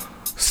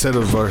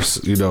Cineverse,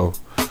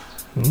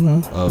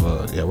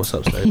 what's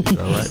up, Steve?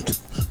 All right.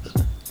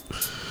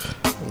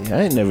 Yeah, I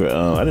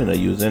didn't know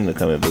you was into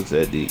comic books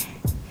that deep.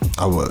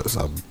 I was.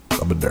 I'm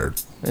a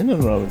nerd. Ain't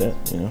nothing wrong with that,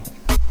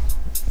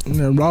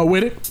 Nothing wrong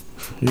with it.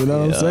 You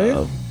know what I'm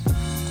saying?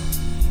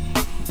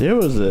 There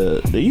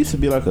used to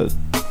be like a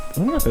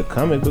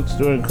comic book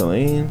store in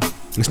Killeen.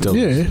 It still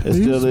is. It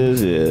still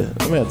is, yeah.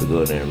 I'm gonna have to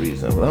go in there and read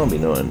something. I don't be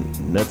knowing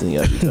nothing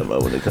y'all be talking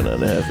about when they come out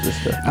and half of this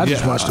stuff. I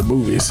just watch the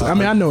movies. I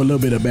mean, I know a little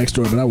bit of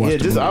backstory, but I watch the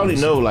movies. I only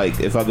know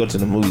like if I go to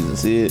the movies and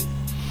see it.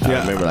 I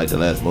remember like the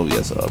last movie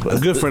I saw. But a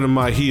good friend of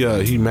mine,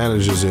 he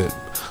manages it.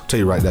 I'll tell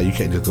you right now, you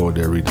can't just go in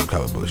there and read some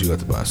comic books. You got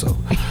to buy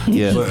some.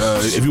 Yeah.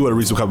 But if you want to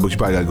read some comic books, you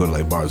probably got to go to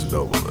like Barnes and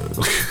Noble.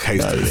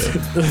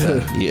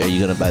 Yeah,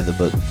 you're gonna buy the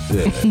book.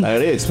 Yeah. Are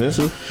they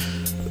expensive?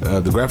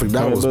 The graphic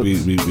novels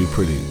be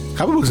pretty.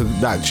 Comic books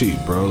are not cheap,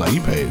 bro. Like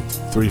you pay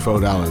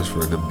 $3-4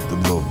 for the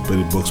little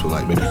bitty books with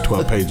like maybe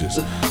 12 pages.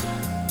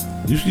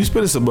 You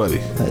spending some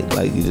money.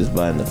 Like you just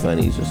buying the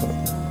funnies or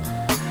something.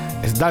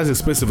 It's not as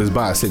expensive as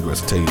buying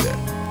cigarettes. I'll tell you that.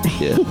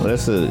 Yeah, well,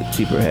 that's a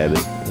cheaper habit.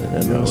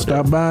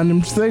 Stop buying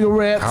them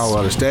cigarettes. I don't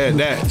understand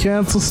that.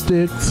 Cancel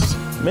sticks.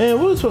 Man,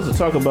 we were supposed to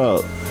talk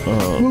about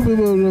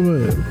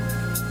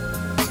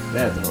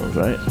bathrooms,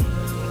 right?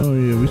 Oh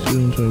yeah, we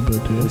still talking about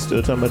that. We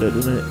still talking about that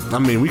tonight. I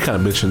mean, we kind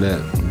of mentioned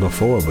that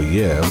before, but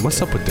yeah,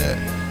 what's up with that?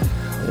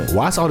 Yeah.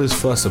 Why's all this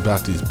fuss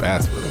about these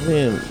bathrooms?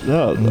 Man,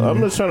 no, I'm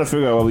just trying to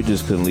figure out why we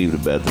just couldn't leave the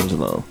bathrooms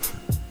alone.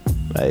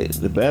 Like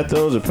the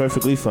bathrooms are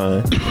perfectly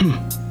fine.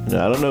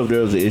 I don't know if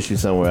there was an issue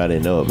somewhere I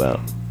didn't know about.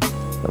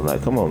 I'm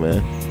like, come on,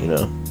 man.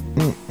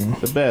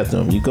 The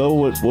bathroom. You go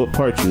with what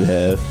part you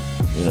have.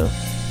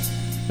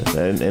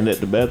 And at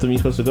the bathroom you're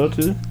supposed to go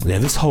to. Yeah,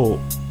 this whole.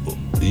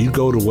 You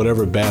go to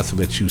whatever bathroom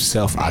that you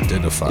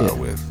self-identify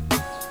with.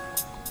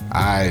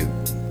 That's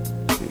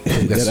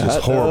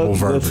just horrible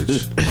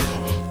verbiage.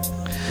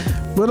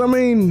 But I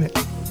mean,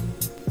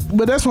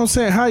 that's what I'm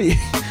saying.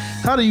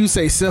 How do you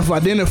say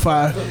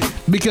self-identify?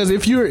 Because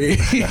if you're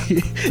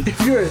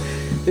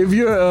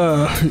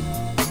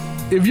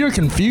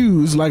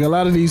confused, like a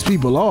lot of these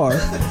people are,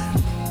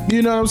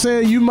 you know what I'm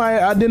saying? You might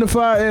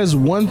identify as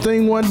one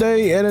thing one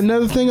day and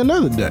another thing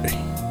another day.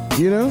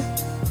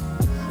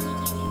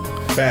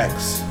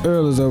 Facts.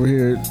 Earl is over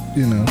here, I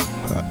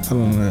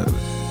don't know.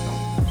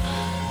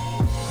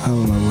 I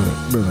don't know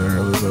what Brother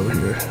Earl is over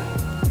here.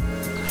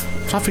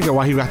 I'm trying to figure out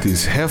why he got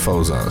these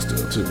headphones on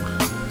still, too.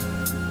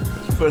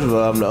 First of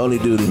all, I'm the only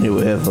dude in here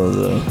with headphones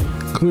on.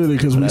 Clearly,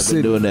 because I've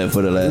been doing that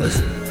for the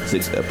last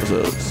 6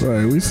 episodes.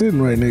 Right, we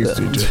sitting right next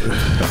to each other.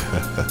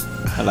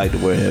 I like to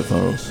wear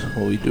headphones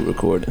when we do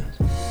recording.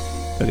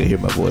 I can hear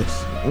my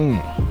voice.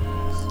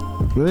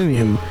 But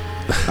anywho,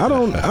 I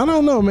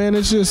don't know, man.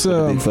 It's just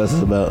what the big fuss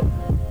is about.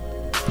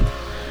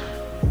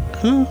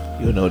 Huh?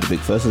 You don't know what the big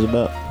fuss is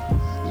about?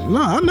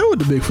 No, I know what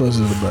the big fuss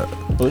is about.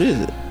 What is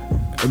it?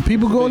 And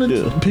people going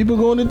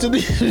into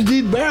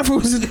these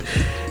bathrooms.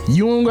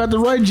 You don't got the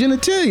right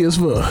genitalias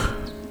for.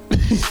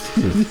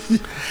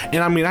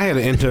 And I mean, I had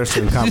an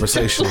interesting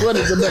conversation. That's what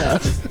it's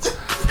about.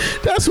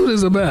 That's what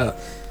it's about.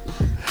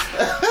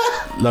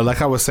 No,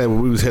 like I was saying,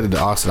 when we was headed to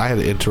Austin, I had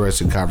an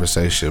interesting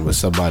conversation with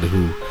somebody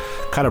who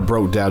kind of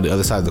broke down the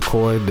other side of the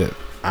coin that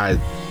I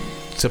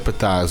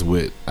sympathize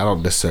with. I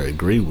don't necessarily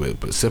agree with,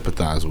 but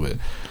sympathize with.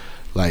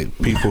 Like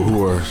people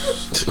who are.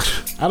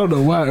 I don't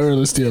know why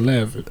Earl is still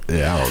laughing.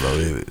 Yeah, I don't know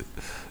either.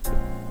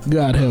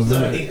 God help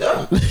me.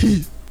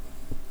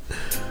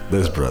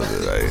 This brother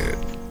right here.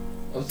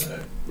 I'm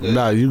sorry.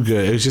 Nah, you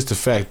good. It's just the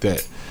fact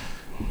that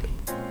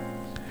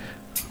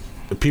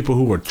the people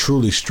who are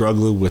truly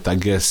struggling with, I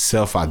guess,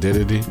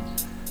 self-identity,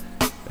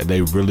 and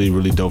they really,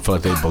 really don't feel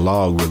like they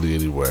belong really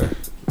anywhere.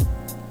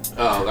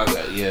 Oh, I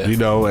got yeah. You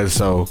know, and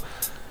so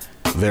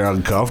they're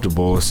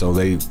uncomfortable, and so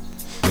they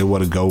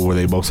want to go where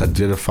they most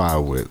identify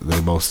with.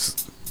 They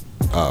most,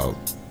 I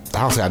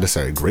don't say I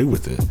necessarily agree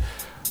with it,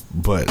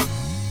 but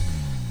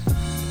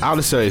I don't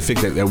necessarily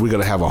think that we're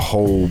going to have a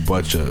whole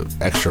bunch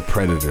of extra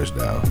predators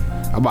now.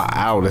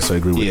 I don't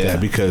necessarily agree with that,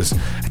 because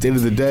at the end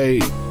of the day,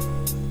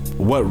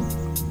 what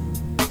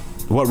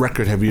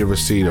record have you ever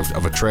seen of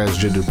a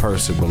transgender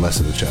person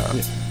molesting a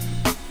child?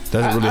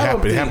 Doesn't really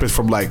happen. It happens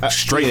from like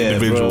straight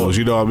individuals. Bro,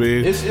 you know what I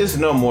mean? It's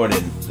no more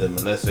than the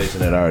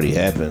molestation that already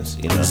happens.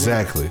 You know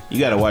exactly. You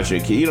got to watch your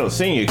kid. You don't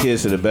send your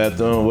kids to the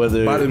bathroom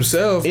whether by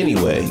themselves.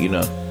 Anyway, you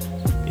know,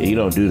 you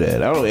don't do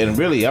that. I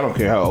don't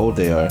care how old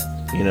they are.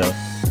 You know,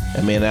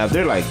 I mean, now if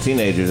they're like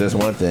teenagers, that's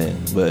one thing.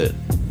 But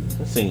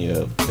send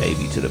your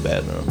baby to the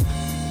bathroom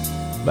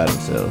by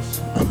themselves.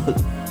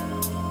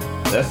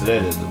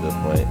 that is a good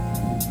point.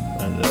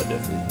 I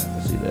definitely have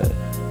to see that.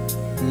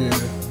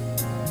 Yeah.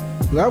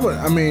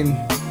 I mean,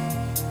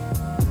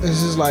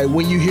 it's just like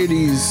when you hear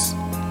these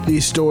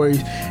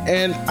stories,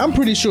 and I'm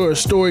pretty sure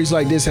stories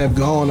like this have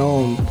gone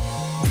on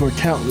for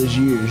countless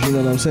years, you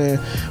know what I'm saying?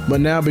 But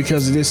now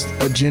because of this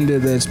agenda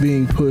that's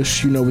being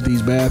pushed, you know, with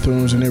these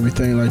bathrooms and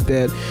everything like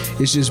that,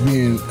 it's just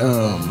being,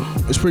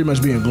 it's pretty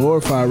much being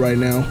glorified right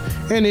now,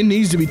 and it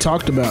needs to be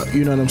talked about,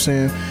 you know what I'm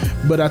saying?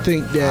 But I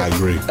think that I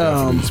agree.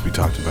 It needs to be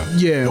talked about.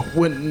 Yeah,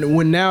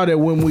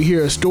 when we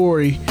hear a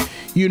story,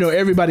 you know,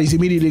 everybody's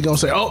immediately gonna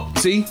say, "Oh,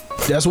 see,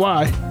 that's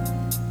why.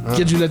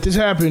 Did you let this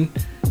happen?"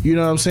 You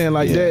know what I'm saying,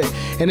 like that.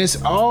 And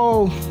it's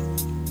all,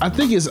 I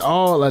think it's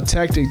all a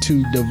tactic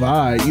to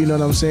divide. You know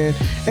what I'm saying?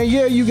 And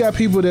yeah, you got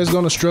people that's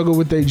gonna struggle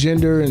with their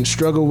gender and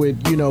struggle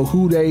with, you know,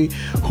 who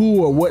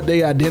or what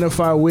they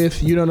identify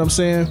with. You know what I'm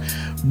saying?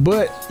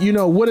 But you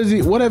know, what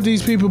have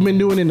these people been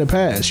doing in the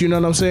past? You know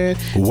what I'm saying?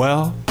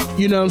 Well.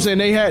 You know what I'm saying?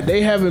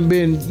 They haven't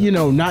been, you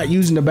know, not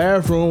using the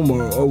bathroom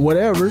or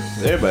whatever.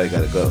 Everybody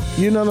got to go.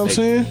 You know what I'm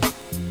saying?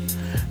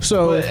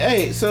 So, but,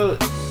 hey, so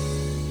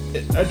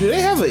do they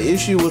have an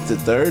issue with the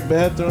third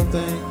bathroom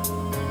thing?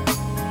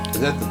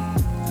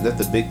 Is that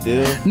the big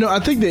deal? No, I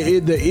think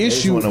the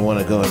issue. They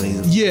want to go in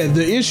these. Yeah,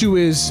 the issue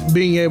is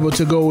being able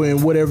to go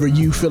in whatever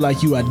you feel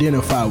like you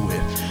identify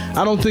with.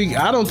 I don't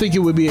think it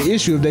would be an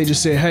issue if they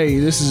just said, "Hey,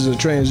 this is a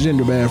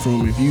transgender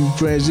bathroom. If you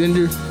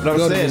transgender," but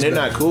I'm saying they're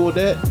not cool with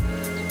that.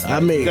 I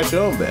mean, you got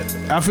your own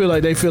bathroom. I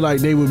feel like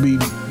they would be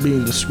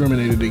being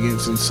discriminated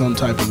against in some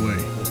type of way.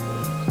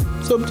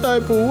 Some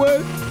type of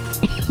way.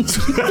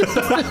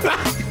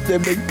 They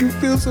make you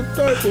feel some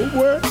type of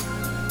way.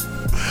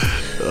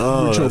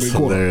 Oh, that's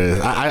hilarious.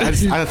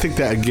 I think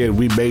that again,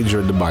 we major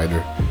in the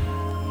minor.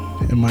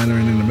 And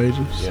minoring in the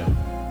majors? Yeah.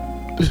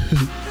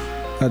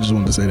 I just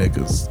wanted to say that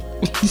because.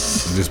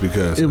 Just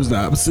because. It was the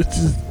opposite.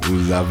 It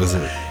was the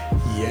opposite.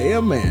 Yeah,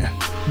 man.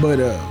 But,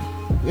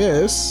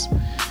 yeah, it's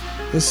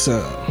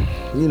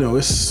you know,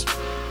 this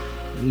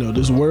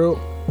world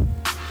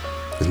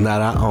is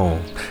not our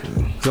own.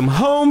 I'm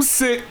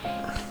homesick.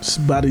 This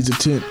body's a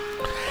tent.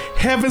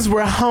 Heaven's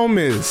where home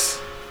is.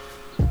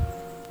 I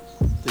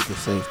think it's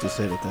safe to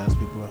say that God's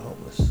people are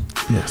homeless.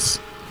 Yes.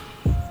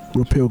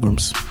 We're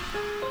pilgrims.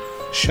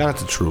 Shout out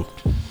to Thru.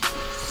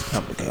 I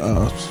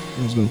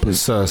was gonna put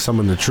it's, some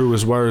of the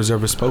truest words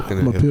ever spoken.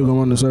 I'm a pilgrim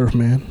on this earth,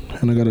 man,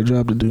 and I got a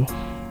job to do.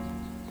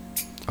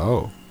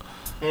 Oh.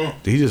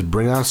 Did he just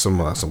bring out some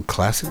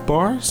classic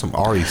bars? Some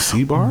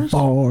REC bars?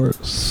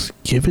 Bars.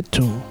 Give it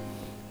to him.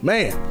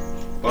 Man.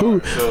 So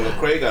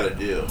Lecrae got a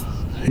deal.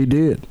 He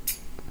did.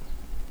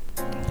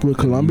 With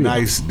Columbia.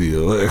 Nice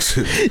deal.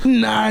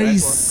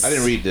 Nice. I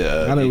didn't read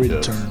the I didn't read the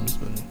terms.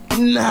 But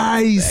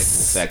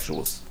nice.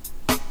 Factuals.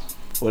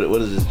 What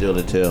does this deal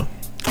entail?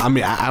 I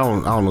mean, I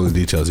don't know the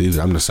details either.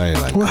 I'm just saying,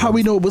 like, well, how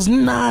we know it was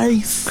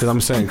nice? Because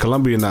I'm saying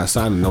Columbia not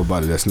signing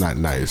nobody that's not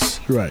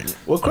nice. Right.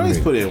 Well, Craig's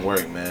put in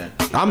work, man.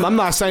 I'm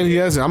not saying he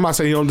hasn't. I'm not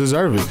saying he don't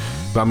deserve it.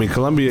 But I mean,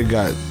 Columbia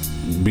got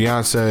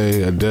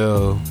Beyonce,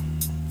 Adele.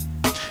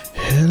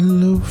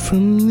 Hello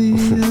from the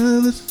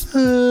other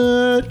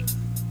side.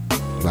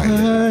 Like,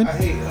 I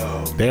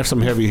hate. They have some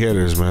heavy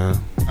hitters, man.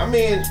 I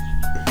mean,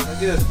 I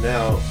guess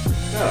now,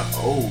 not an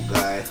old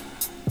guy.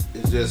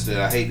 It's just that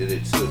I hate that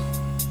it took.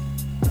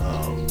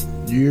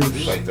 Years.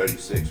 He's like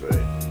 36, right?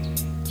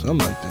 Something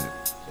like that.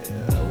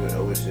 Yeah,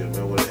 I wish it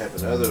would have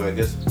happened. I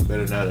guess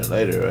better now than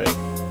later, right?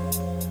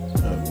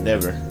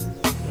 Never.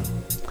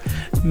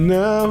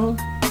 No.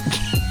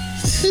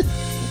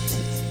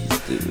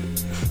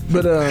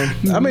 But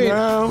I mean,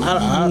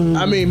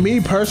 I mean, me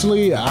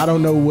personally, I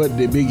don't know what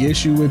the big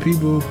issue with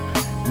people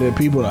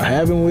are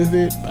having with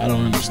it. I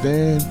don't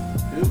understand.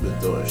 You've been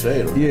throwing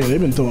shade on Yeah, they've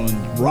been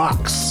throwing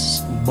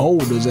rocks,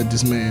 boulders at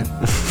this man.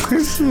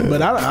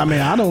 But I mean,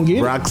 I don't get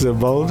it. Rocks and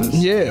boulders?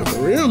 Yeah,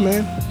 for real,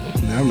 man.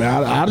 I mean,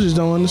 I just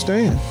don't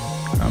understand.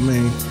 I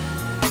mean,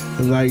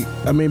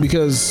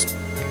 because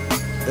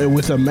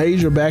with a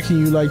major backing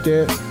you like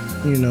that,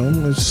 you know,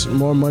 it's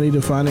more money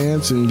to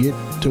finance and get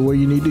to where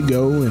you need to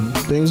go and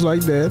things like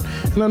that.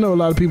 And I know a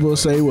lot of people will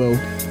say, well,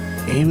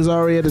 he was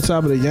already at the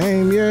top of the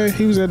game. Yeah,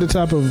 he was at the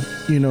top of,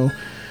 you know,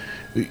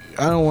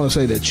 I don't want to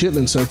say the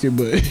chitlin circuit,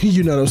 but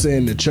you know what I'm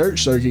saying, the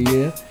church circuit,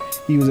 yeah.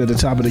 He was at the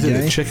top of the game.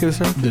 The chicken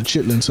circuit? The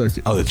chitlin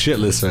circuit. Oh, the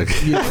chitlin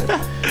circuit. Yeah.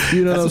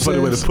 You know That's what I'm saying? a funny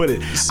way to put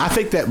it. I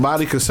think that my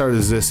only concern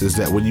is this, is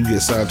that when you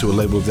get signed to a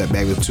label of that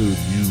magnitude,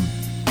 you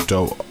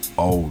don't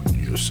own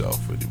yourself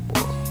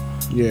anymore.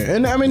 Yeah,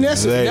 and I mean,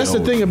 that's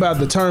the thing about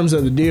the terms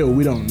of the deal.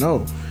 We don't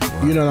know.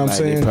 You know what I'm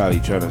saying? They probably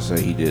trying to say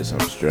he did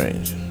something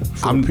strange.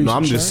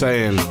 I'm just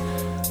saying,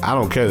 I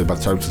don't care about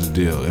the terms of the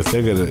deal.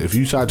 If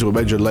you sign to a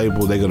major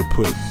label, they're gonna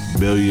put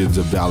millions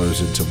of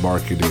dollars into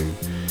marketing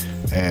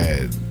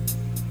and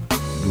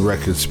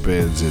record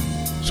spins, and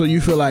so you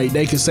feel like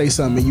they can say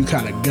something and you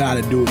kind of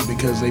gotta do it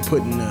because they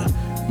putting the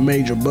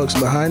major bucks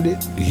behind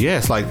it. Yeah,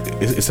 it's like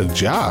it's a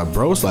job,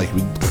 bro. It's like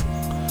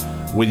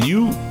when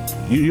you're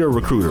a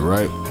recruiter,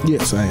 right?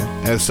 Yes, I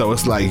am. And so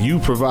it's like you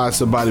provide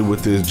somebody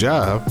with this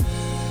job,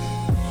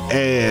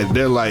 and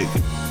they're like,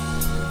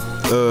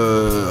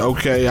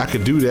 okay, I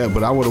could do that,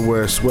 but I want to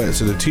wear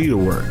sweats and a tee to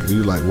work. And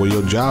you're like, well,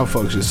 your job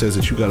function says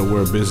that you got to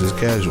wear business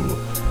casual.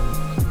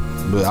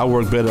 But I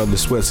work better on the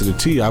sweats and the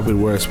tee. I've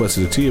been wearing sweats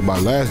and the tee in my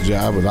last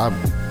job, and I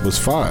was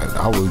fine.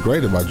 I was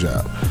great at my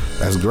job.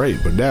 That's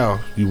great. But now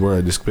you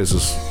wear this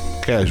business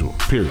casual,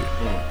 period.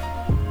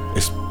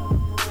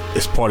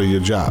 It's part of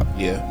your job.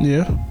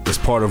 Yeah. It's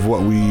part of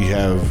what we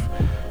have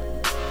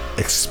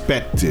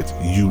expected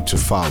you to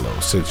follow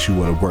since you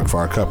want to work for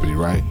our company,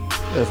 right?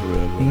 That's real.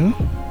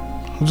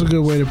 Mm-hmm. That's a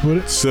good way to put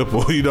it.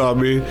 Simple, you know what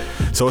I mean?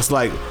 So it's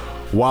like,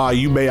 while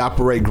you may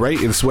operate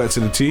great in sweats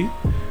and the tee,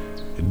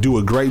 do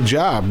a great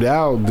job.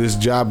 Now this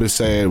job is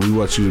saying we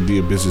want you to be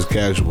a business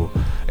casual,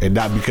 and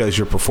not because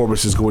your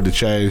performance is going to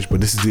change,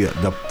 but this is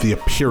the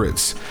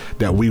appearance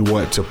that we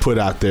want to put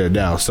out there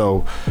now.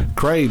 So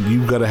Crane,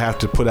 you're gonna have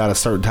to put out a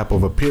certain type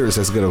of appearance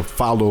that's gonna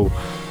follow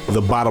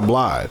the bottom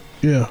line.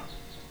 Yeah.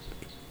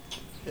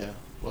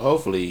 Well,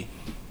 hopefully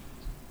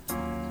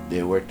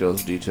they work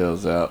those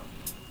details out,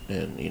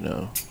 and you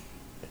know,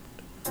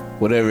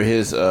 whatever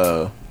his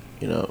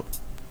you know,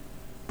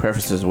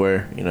 preferences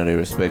were, you know, they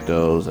respect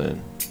those, and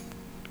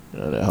you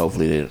know that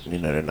hopefully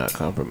they're not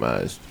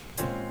compromised.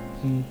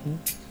 Mm-hmm.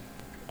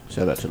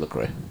 Shout out to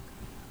Lecrae.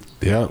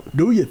 Yeah.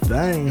 Do your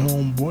thing,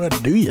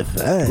 homeboy. Do your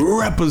thing.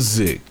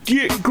 Represent.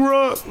 Get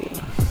grunt.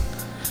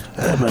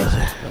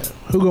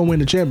 Who gonna win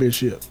the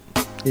championship?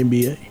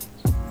 NBA.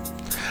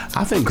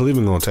 I think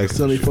Cleveland gonna take it.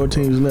 It's only 4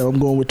 teams left. I'm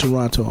going with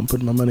Toronto. I'm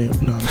putting my money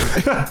up. No,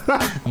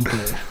 I'm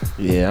playing.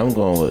 Yeah, I'm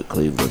going with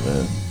Cleveland,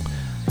 man.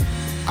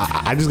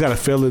 I just got a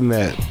feeling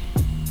that,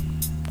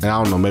 and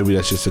I don't know, maybe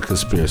that's just a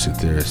conspiracy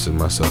theorist and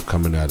myself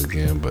coming out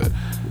again, but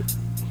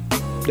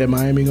that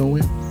Miami gonna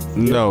win?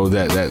 No,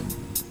 that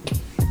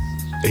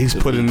he's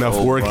put enough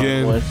work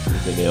in. You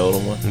think they owe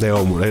him one?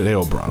 They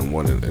owe Bron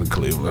one in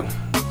Cleveland.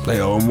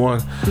 They owe him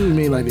one. You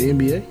mean like the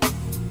NBA?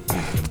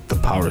 The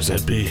powers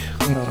that be.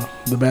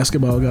 The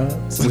basketball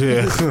gods.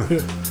 Yeah.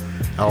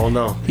 I don't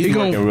know. He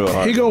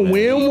gonna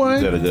win one.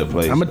 He's at a good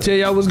place. I'm gonna tell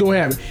y'all what's gonna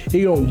happen.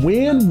 He gonna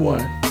win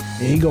one,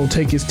 and he gonna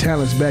take his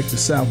talents back to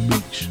South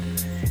Beach,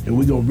 and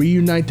we gonna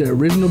reunite the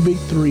original Big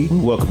Three. We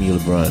welcome you,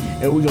 LeBron.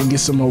 And we gonna get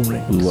some more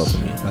rings. We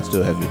welcome you. I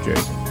still have your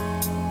jersey.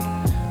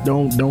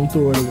 Don't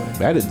throw it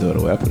away. I didn't throw it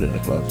away. I put it in the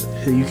closet.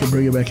 Hey, you can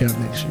bring it back out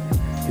next year.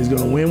 He's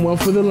gonna win one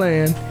for the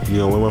land. You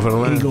gonna win one for the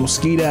land? He gonna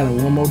skeet at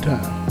it one more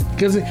time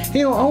because he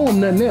don't own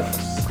nothing else.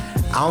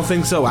 I don't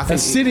think so. I think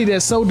a city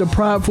that's so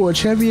deprived for a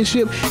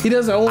championship, he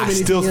doesn't own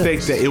anything. I still think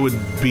else. that it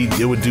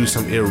would do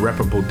some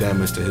irreparable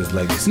damage to his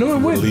legacy. No,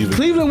 it wouldn't.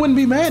 Cleveland wouldn't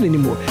be mad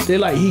anymore. They're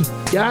like, he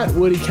got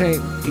what he came.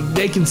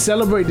 They can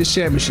celebrate this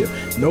championship.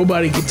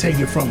 Nobody can take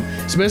it from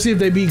him, especially if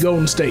they beat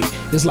Golden State.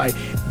 It's like,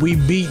 we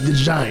beat the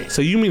Giants.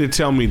 So you mean to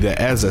tell me that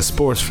as a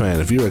sports fan,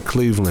 if you're a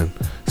Cleveland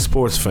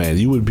sports fan,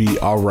 you would be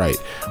all right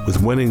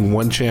with winning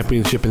one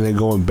championship and then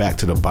going back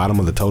to the bottom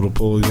of the total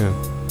pool again?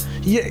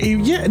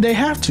 Yeah, they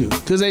have to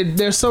because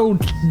they're so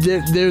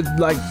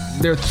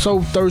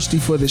thirsty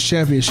for this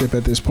championship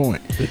at this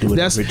point.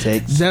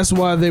 That's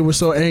why they were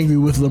so angry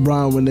with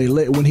LeBron when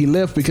he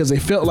left, because they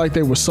felt like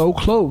they were so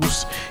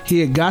close. He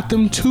had got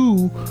them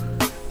to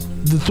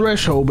the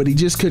threshold, but he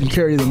just couldn't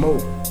carry them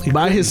over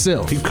by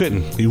himself. He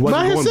couldn't. He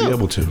wasn't going to be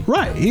able to.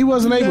 Right, he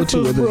wasn't able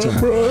to at the time.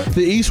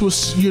 The East was,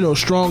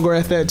 stronger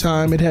at that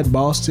time. It had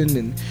Boston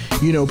and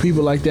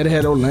people like that. It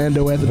had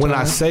Orlando at the time. When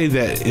I say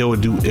that it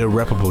would do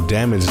irreparable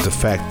damage, is the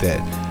fact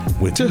that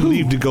when you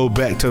leave to go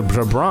back to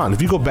LeBron,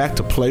 if you go back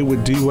to play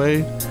with D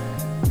Wade,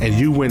 and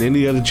you win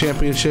any other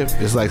championship,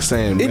 it's like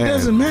saying, It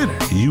doesn't matter.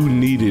 You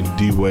needed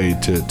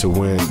D-Wade to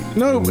win.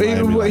 No,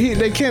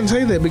 they can't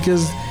say that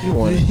because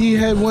he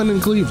had one in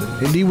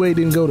Cleveland, and D-Wade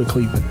didn't go to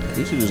Cleveland.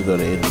 He should just go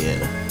to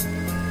Indiana.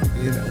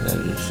 That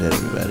just shut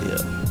everybody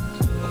up.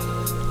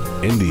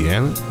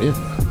 Indiana? Yeah,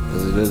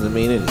 because it doesn't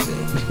mean anything.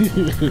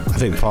 I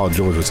think Paul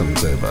George has something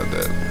to say about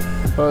that.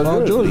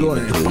 Paul George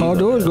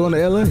going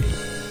to L.A.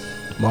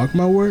 Mark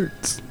my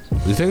words.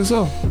 You think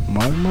so?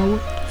 Mark my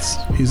words.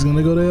 He's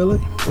gonna go to L.A.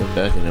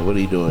 And what are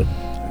you doing?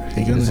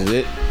 This is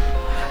it?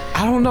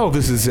 I don't know if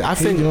this is it. I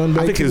think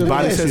his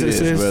body says this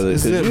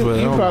is it.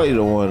 You're probably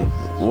the one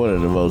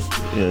of the most.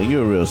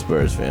 You're a real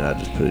Spurs fan. I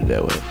just put it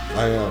that way.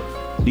 I am.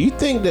 Do you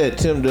think that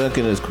Tim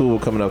Duncan is cool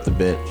coming off the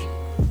bench?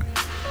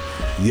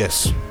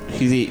 Yes.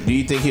 Do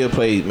you think he'll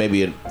play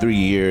maybe in 3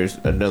 years,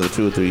 another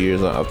 2 or 3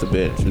 years off the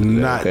bench?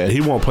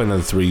 He won't play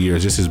another 3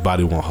 years. Just his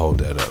body won't hold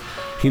that up.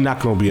 He's not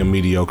going to be a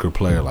mediocre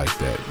player like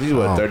that. He's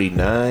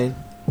 39?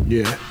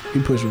 Yeah,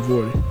 he pushing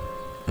 40.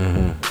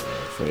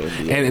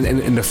 Mm-hmm.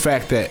 And the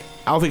fact that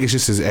I don't think it's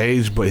just his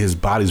age, but his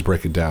body's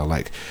breaking down.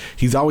 Like,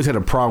 he's always had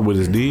a problem with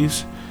his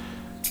knees,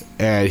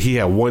 and he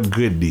had one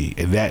good knee,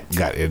 and that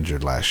got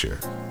injured last year.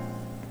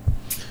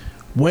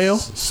 Well,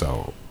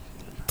 so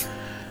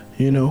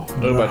what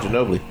about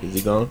Ginobili? Is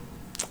he gone?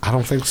 I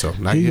don't think so.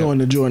 Not He's yet. going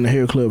to join the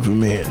hair club for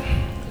men.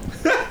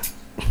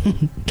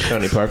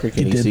 Tony Parker,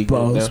 can you see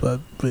now?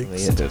 He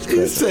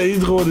said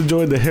he's going to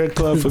join the hair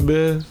club for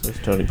men. What's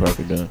Tony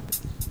Parker done?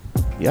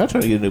 Y'all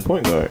trying to get a new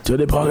point guard.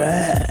 Tony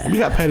Parker. We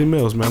got Patty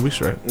Mills, man. We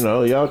straight.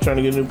 No, y'all trying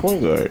to get a new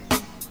point guard.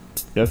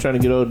 Y'all trying to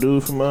get old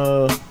dude from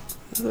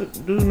what's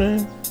that dude's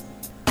name?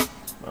 I'm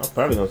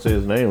probably gonna say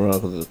his name wrong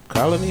because it's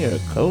Colony,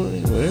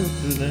 whatever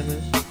his name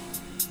is.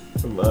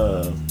 From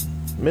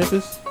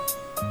Memphis.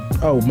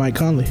 Oh, Mike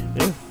Conley.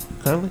 Yeah,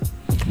 Conley.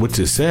 Which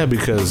is sad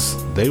because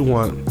they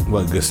want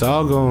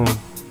Gasol going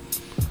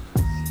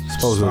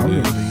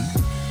supposedly.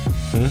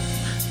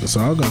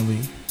 Gasol gonna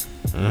leave.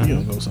 He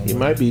don't go somewhere. He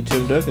might be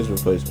Tim Duncan's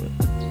replacement.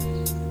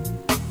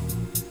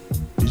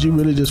 Did you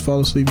really just fall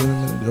asleep in a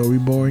minute? Are we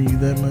boring you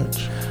that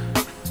much?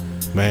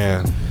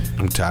 Man,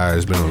 I'm tired.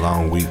 It's been a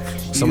long week.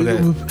 Some of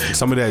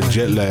that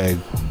jet lag,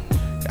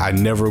 I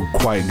never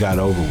quite got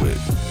over with.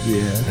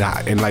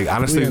 Yeah. And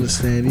honestly,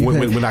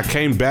 when I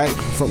came back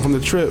from the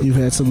trip, you've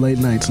had some late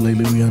nights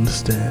lately. We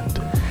understand.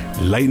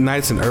 Late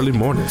nights and early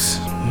mornings.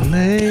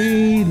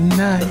 Late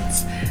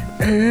nights,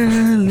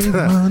 early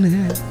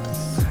mornings.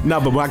 No,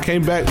 but when I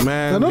came back,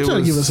 man, now don't try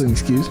to give us an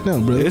excuse.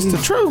 No, brother. It's the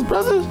truth,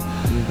 brother.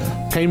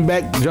 Yeah. Came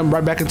back, jumped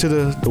right back into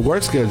the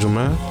work schedule,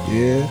 man.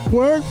 Yeah.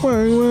 Work.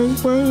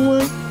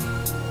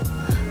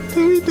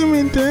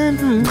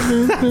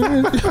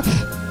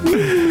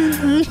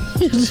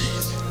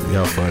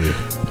 Y'all funny.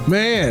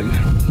 Man,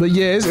 but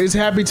yeah, it's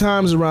happy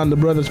times around the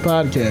Brothers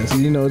Podcast.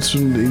 It's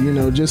from good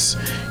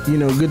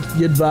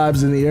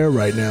vibes in the air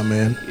right now,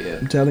 man. Yeah.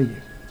 I'm telling you.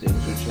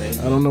 Things are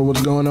changing. I don't know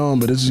what's going on,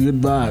 but it's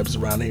good vibes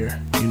around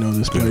here.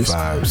 This good place. Good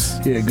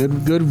vibes. Yeah, good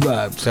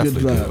vibes.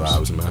 Definitely good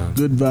vibes, man.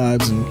 Good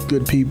vibes and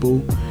good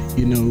people.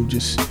 New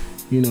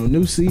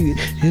season.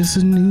 It's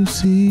a new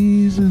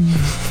season.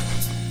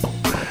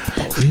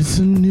 It's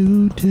a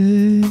new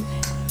day.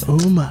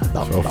 Oh my.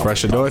 So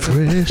fresh anointing.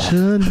 Fresh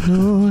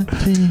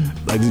anointing.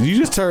 Like, you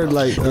just turned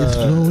it's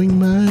flowing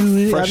my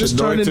way. I just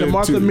turned into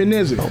Martha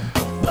Menezes.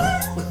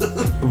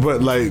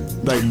 But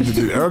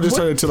Earl just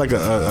turned into like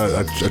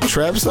a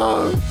trap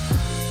song.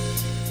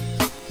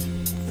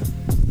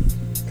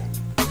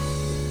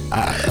 I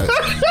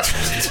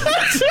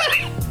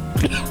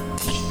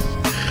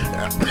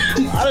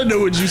didn't know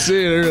what you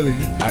said earlier.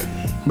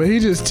 But he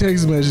just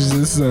text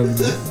messages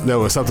something. That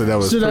was something that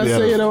was. Should I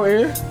say it on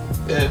air?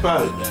 Yeah,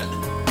 probably not.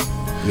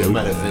 Yeah,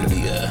 might have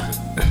been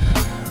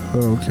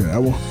Okay, I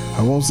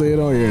won't say it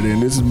on air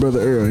then. This is Brother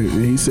Earl.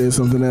 He said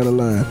something out of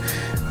line.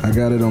 I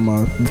got it on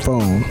my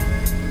phone.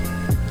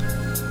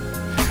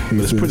 But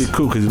it's pretty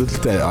cool because he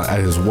looked at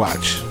his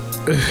watch.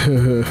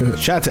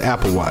 Shout out to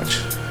Apple Watch.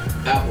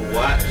 Apple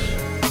Watch.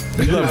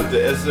 Shout out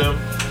to SM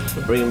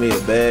for bringing me a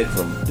bag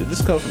from. Did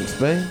this come from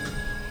Spain?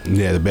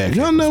 Yeah, the bag.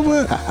 Y'all know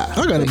what?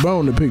 I got a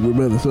bone to pick with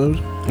Brother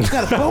Soldier.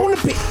 Got a bone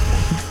to pick.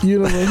 You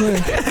know what I'm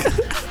saying?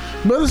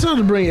 Brother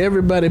Soldier bring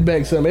everybody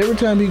back something every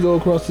time he go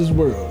across this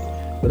world.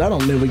 But I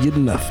don't never get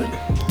nothing.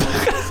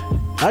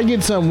 I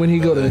get something when he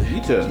go to.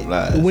 You tell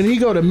lies. When he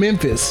go to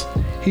Memphis,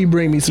 he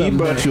bring me something. He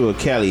brought back. you a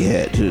Cali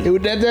hat too.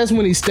 That's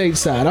when he's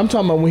stateside. I'm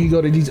talking about when he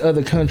go to these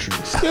other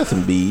countries. Got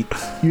some beads.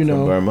 From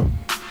Burma.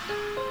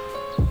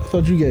 I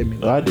thought you gave me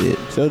that. I did.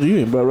 So you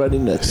ain't brought Rodney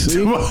nothing.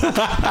 See?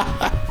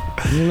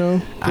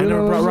 I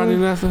never brought Rodney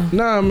nothing.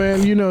 Nah,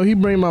 man. He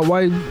bring my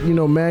wife.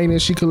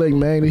 Magnets. She collect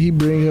magnets. He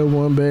bring her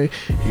one bag.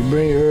 He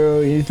bring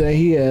Earl anything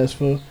he asks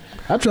for.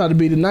 I try to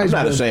be the nice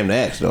brother. I'm not ashamed to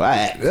ask, though. I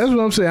ask. That's what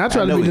I'm saying. I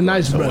try to be the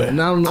nice brother.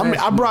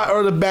 I brought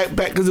Earl the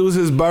backpack because it was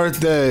his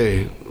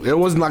birthday. It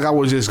wasn't like I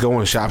was just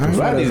going shopping.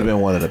 Rodney's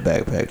been wanting a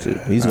backpack, too.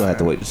 He's going to have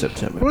to wait till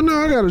September. Well, no,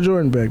 I got a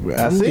Jordan backpack.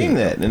 I seen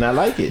that, and I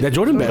like it. That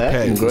Jordan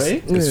backpack is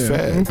great. It's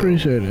fat. I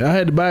appreciate it. I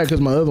had to buy it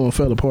because my other one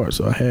fell apart,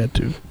 so I had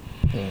to.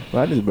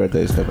 Rodney's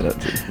birthday is coming up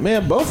too.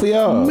 Man, both of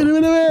y'all.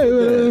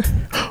 I'll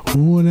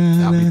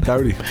be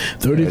 30.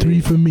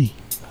 33 for me.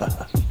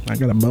 I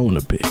got a bone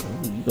a bit.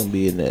 You gonna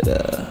be in that?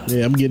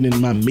 Yeah, I'm getting in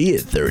my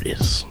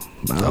mid-30s.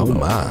 Oh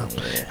my!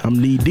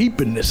 I'm knee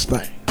deep in this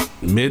thing.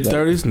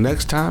 Mid-30s,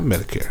 next time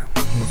Medicare.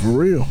 For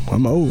real,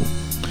 I'm old.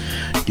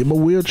 Get my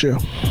wheelchair.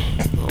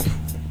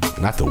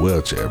 Not the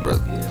wheelchair,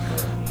 brother.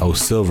 Oh,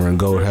 silver and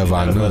gold have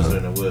I known.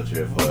 In a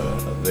wheelchair for a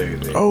very,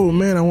 very Oh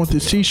man, I want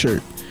this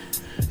T-shirt.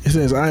 It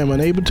says, "I am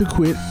unable to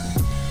quit,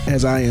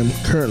 as I am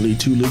currently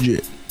too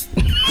legit."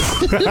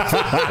 That's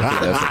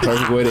the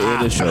perfect way to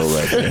end the show,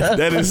 right there.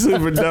 That is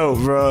super dope,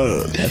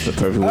 bro. That's the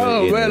perfect way.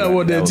 Oh, to end man, it. I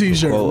want that was the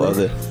T-shirt, quote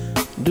bro. of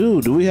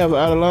Dude, do we have an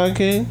Out of Line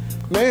King?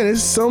 Man,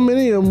 there's so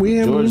many of them.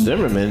 George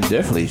Zimmerman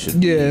definitely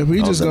should. Yeah, be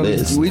on the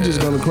list. we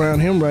just gonna crown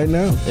him right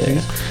now.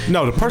 Yeah.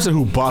 No, the person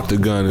who bought the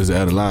gun is the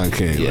Adeline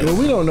King. Yeah. Well,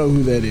 we don't know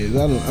who that is.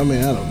 I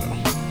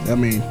don't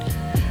know.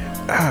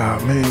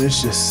 Man,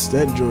 it's just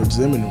that George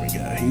Zimmerman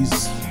guy.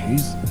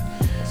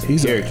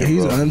 He's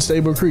an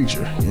unstable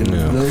creature. And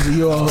those of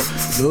you all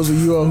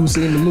who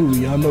seen the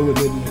movie, y'all know what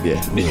that is.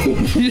 Yeah.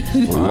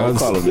 We won't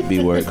call him the B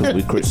word because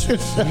we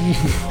Christians.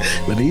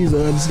 But he's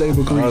an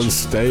unstable creature.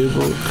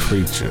 Unstable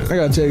creature. I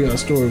gotta tell y'all a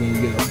story when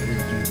we get off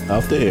here.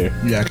 Off the air.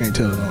 Yeah, I can't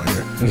tell it on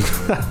here.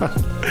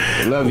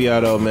 Love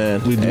y'all though,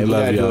 man. We do love we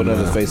gotta y'all, do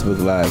another man. Facebook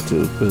Live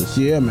too.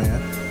 Yeah,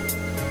 man.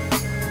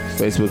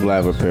 Facebook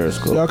Live or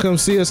Periscope. Y'all come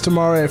see us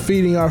tomorrow at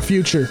Feeding Our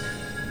Future.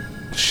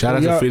 Shout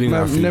out to Feeding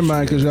Our Future. Never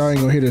mind, because y'all ain't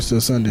gonna hear this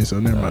till Sunday, so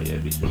never mind.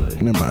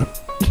 Never mind.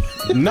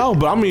 No,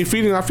 but I mean,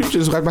 Feeding Our Future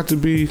is about to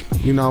be,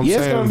 you know what I'm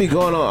saying? It's gonna be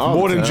going on all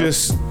more the than time.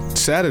 just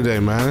Saturday,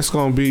 man. It's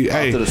gonna be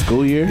All through the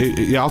school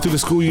year. all through the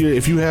school year.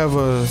 If you have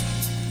a,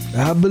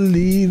 I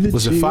believe that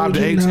Was it 5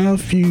 to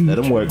 18? Let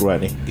them work,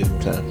 Rodney. Give them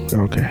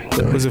time. Okay.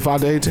 was it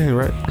 5 to 18,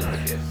 right?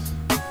 Yes.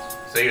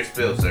 Say your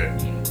spill, sir.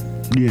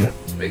 Yeah.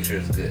 Make sure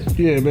it's good.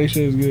 Yeah, make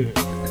sure it's good.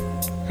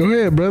 Go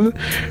ahead, brother.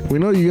 We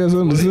know you guys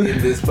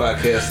understand. This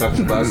podcast talks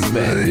about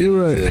smack.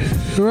 You're right.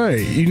 Right.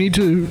 You need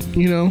to,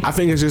 I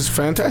think it's just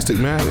fantastic,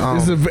 man.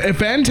 it's a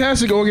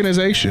fantastic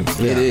organization.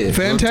 It is.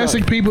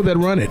 Fantastic people that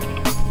run it.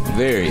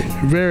 Very.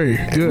 Very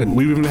good.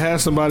 We've even had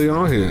somebody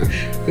on here.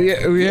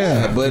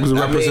 Yeah. But It was a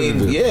I mean,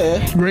 representative.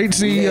 yeah. Great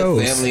We had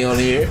CEOs. family on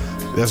here.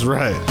 That's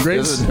right. Great,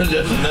 There's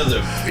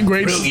another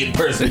Great- brilliant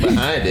person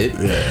behind it.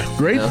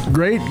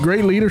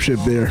 great leadership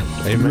there.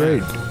 Amen.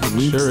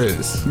 Great. Sure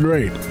is.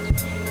 Great.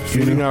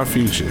 Feeding our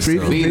future.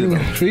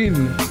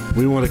 Feeding.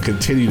 We want to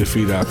continue to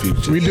feed our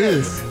future. We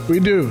do. We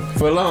do.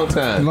 For a long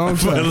time. Long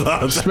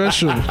time.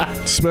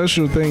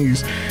 Special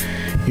things.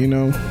 You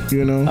know.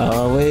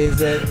 Always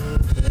that.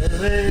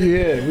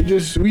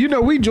 Yeah,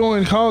 we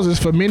join causes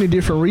for many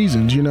different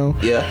reasons,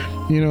 Yeah.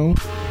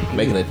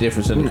 Making a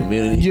difference in the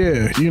community.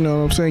 Yeah, you know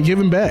what I'm saying?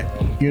 Giving back,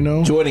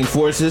 Joining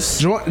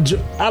forces.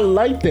 I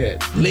like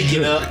that.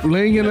 Linking up.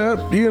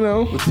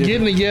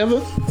 Getting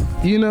together,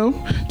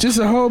 just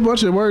a whole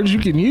bunch of words you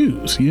can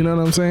use, you know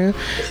what I'm saying?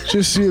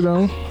 Just,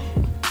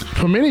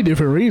 for many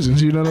different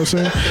reasons, you know what I'm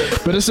saying?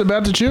 But it's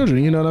about the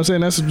children, you know what I'm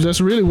saying?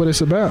 That's really what it's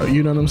about,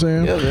 you know what I'm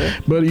saying? Yeah,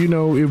 man. But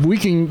if we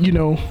can,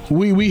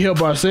 we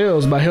help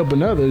ourselves by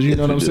helping others, you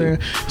know what I'm saying?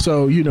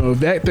 So,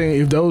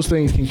 if those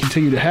things can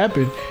continue to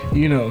happen,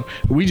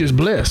 we just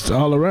blessed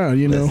all around,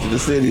 Blessed in the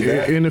city,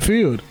 right? in the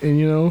field,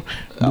 and All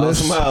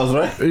blessed. smiles,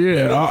 right?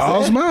 Yeah,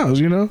 all smiles,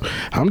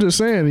 I'm just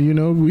saying,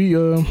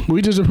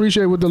 we just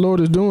appreciate what the Lord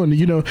is doing,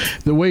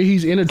 the way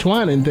he's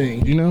intertwining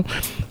things,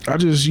 I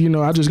just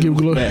give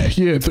glory.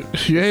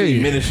 Yeah,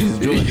 Ministries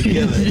doing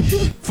together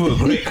for a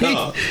great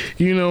cause.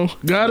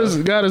 God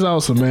is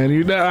awesome, man.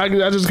 I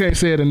just can't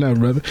say it enough,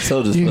 brother.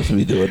 Soldiers must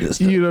be doing this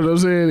stuff. You know what I'm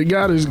saying?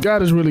 God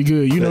is really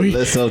good.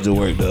 Let soldier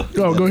work though.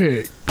 Oh, go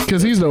ahead,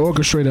 because he's the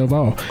orchestrator of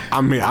all.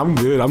 I mean, I'm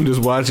good. I'm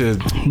just watching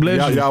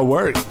Bless you. y'all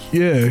work.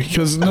 Yeah,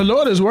 because the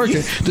Lord is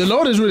working. The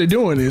Lord is really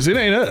doing this. It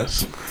ain't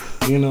us.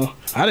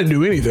 I didn't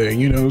do anything,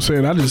 you know what I'm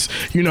saying? I just,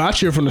 I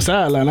cheer from the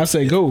sideline. I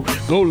say, go,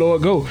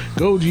 Lord, go,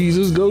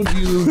 Jesus, go,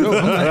 Jesus, go.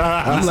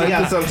 I'm See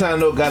how sometimes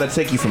though gotta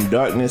take you from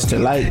darkness to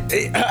light.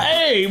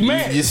 Hey,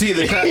 man. You see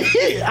the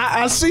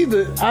I see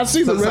the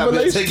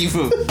revelation. Take you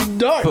from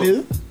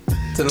Darkness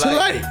to to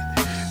light.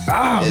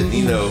 Ah, And,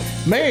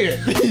 man.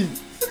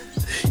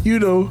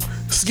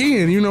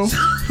 Skin,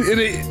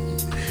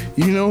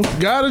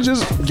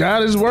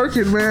 God is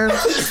working, man.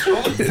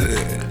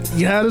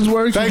 God is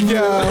working. Thank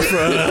y'all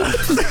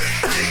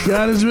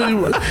God is really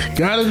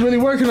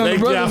working on the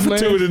brothers, man.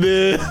 tuning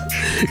in.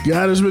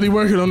 God is really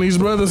working on these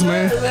brothers,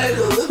 man.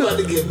 It's about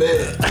to get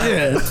bad.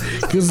 Yeah,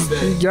 because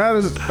God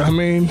is. I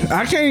mean,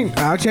 I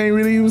can't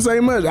really even say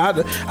much.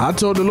 I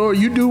told the Lord,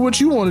 you do what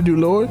you want to do,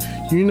 Lord.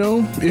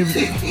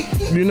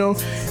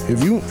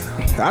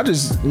 Like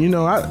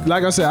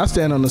I said, I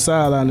stand on the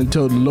sideline and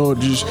told the Lord,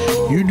 just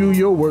you do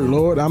your work,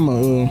 Lord.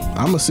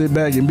 I'ma sit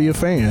back and be a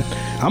fan.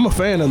 I'm a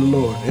fan of the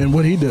Lord and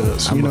what He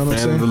does. You know what I'm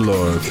saying? Fan of the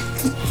Lord.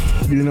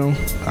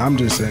 I'm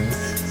just saying.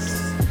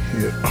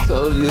 Yeah.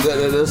 So you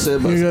got that say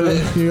about You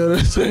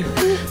gotta say,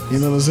 you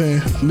know what I'm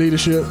saying?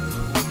 Leadership,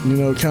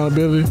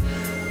 accountability.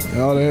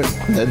 All that.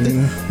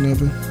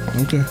 Nothing.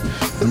 Okay.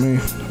 I mean,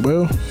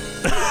 well.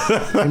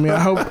 I mean, I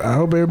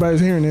hope everybody's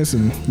hearing this,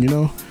 and you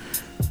know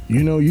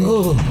you.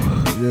 Oh,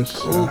 yes.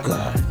 Oh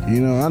God. I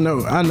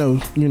know.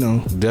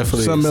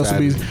 Definitely.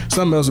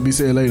 Something else will be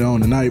said later on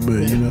tonight, but I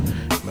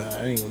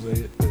ain't gonna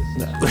say it.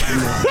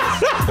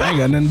 I ain't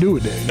got nothing to do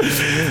with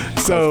that.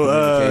 So,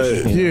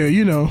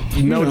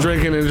 no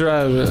drinking and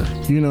driving.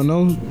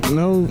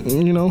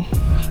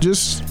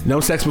 Just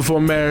no sex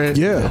before marriage.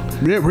 Yeah,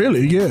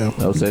 really, yeah.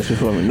 No sex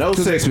before marriage. No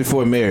sex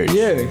before marriage.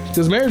 Yeah,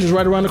 because marriage is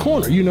right around the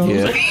corner. What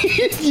I'm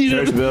saying?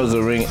 Church bells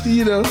are ringing.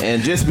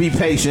 And just be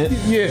patient.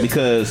 Yeah,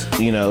 because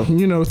things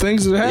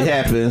that happen. It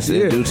happens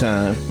in due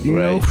time.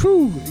 You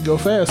go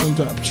fast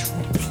sometimes.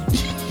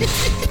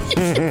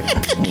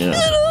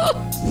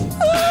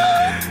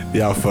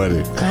 Y'all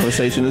funny.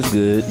 Conversation is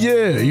good.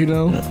 Yeah,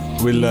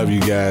 we love you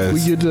guys. We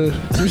get to.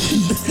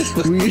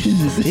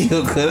 He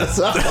gonna cut us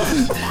off.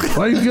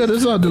 Why you cut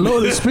us off? The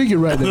Lord is speaking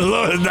right now. The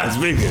Lord is not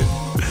speaking.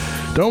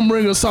 Don't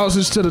bring a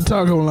sausage to the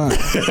taco line.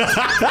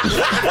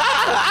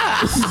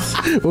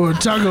 Or a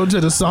taco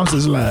to the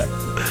sausage line.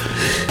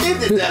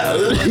 Get it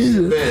down.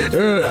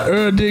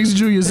 Earl Dix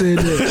Jr. said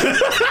that.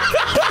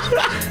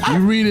 You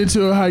read it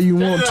to her how you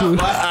want to.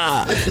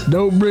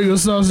 Don't bring a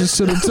sausage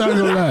to the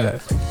taco line.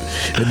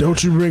 And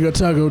don't you bring a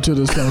taco to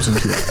the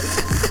sausage line.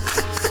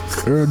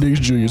 Earl Dix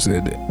Jr.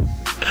 said that.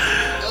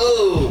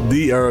 Oh.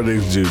 The Earl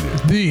Dix Jr.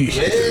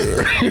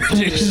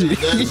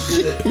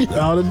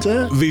 All the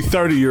time. The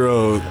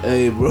 30-year-old.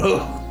 Hey, bro.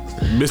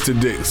 Mr.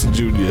 Dix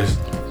Jr.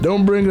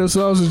 Don't bring a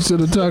sausage to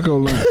the taco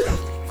line.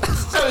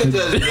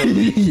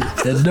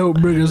 And don't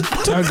bring a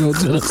taco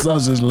to the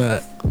sausage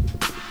line.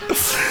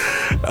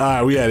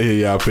 Alright, we out of here,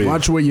 y'all. Peace.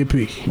 Watch where you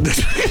pee.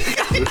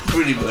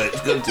 Pretty much.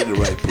 Come to the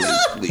right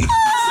place, please.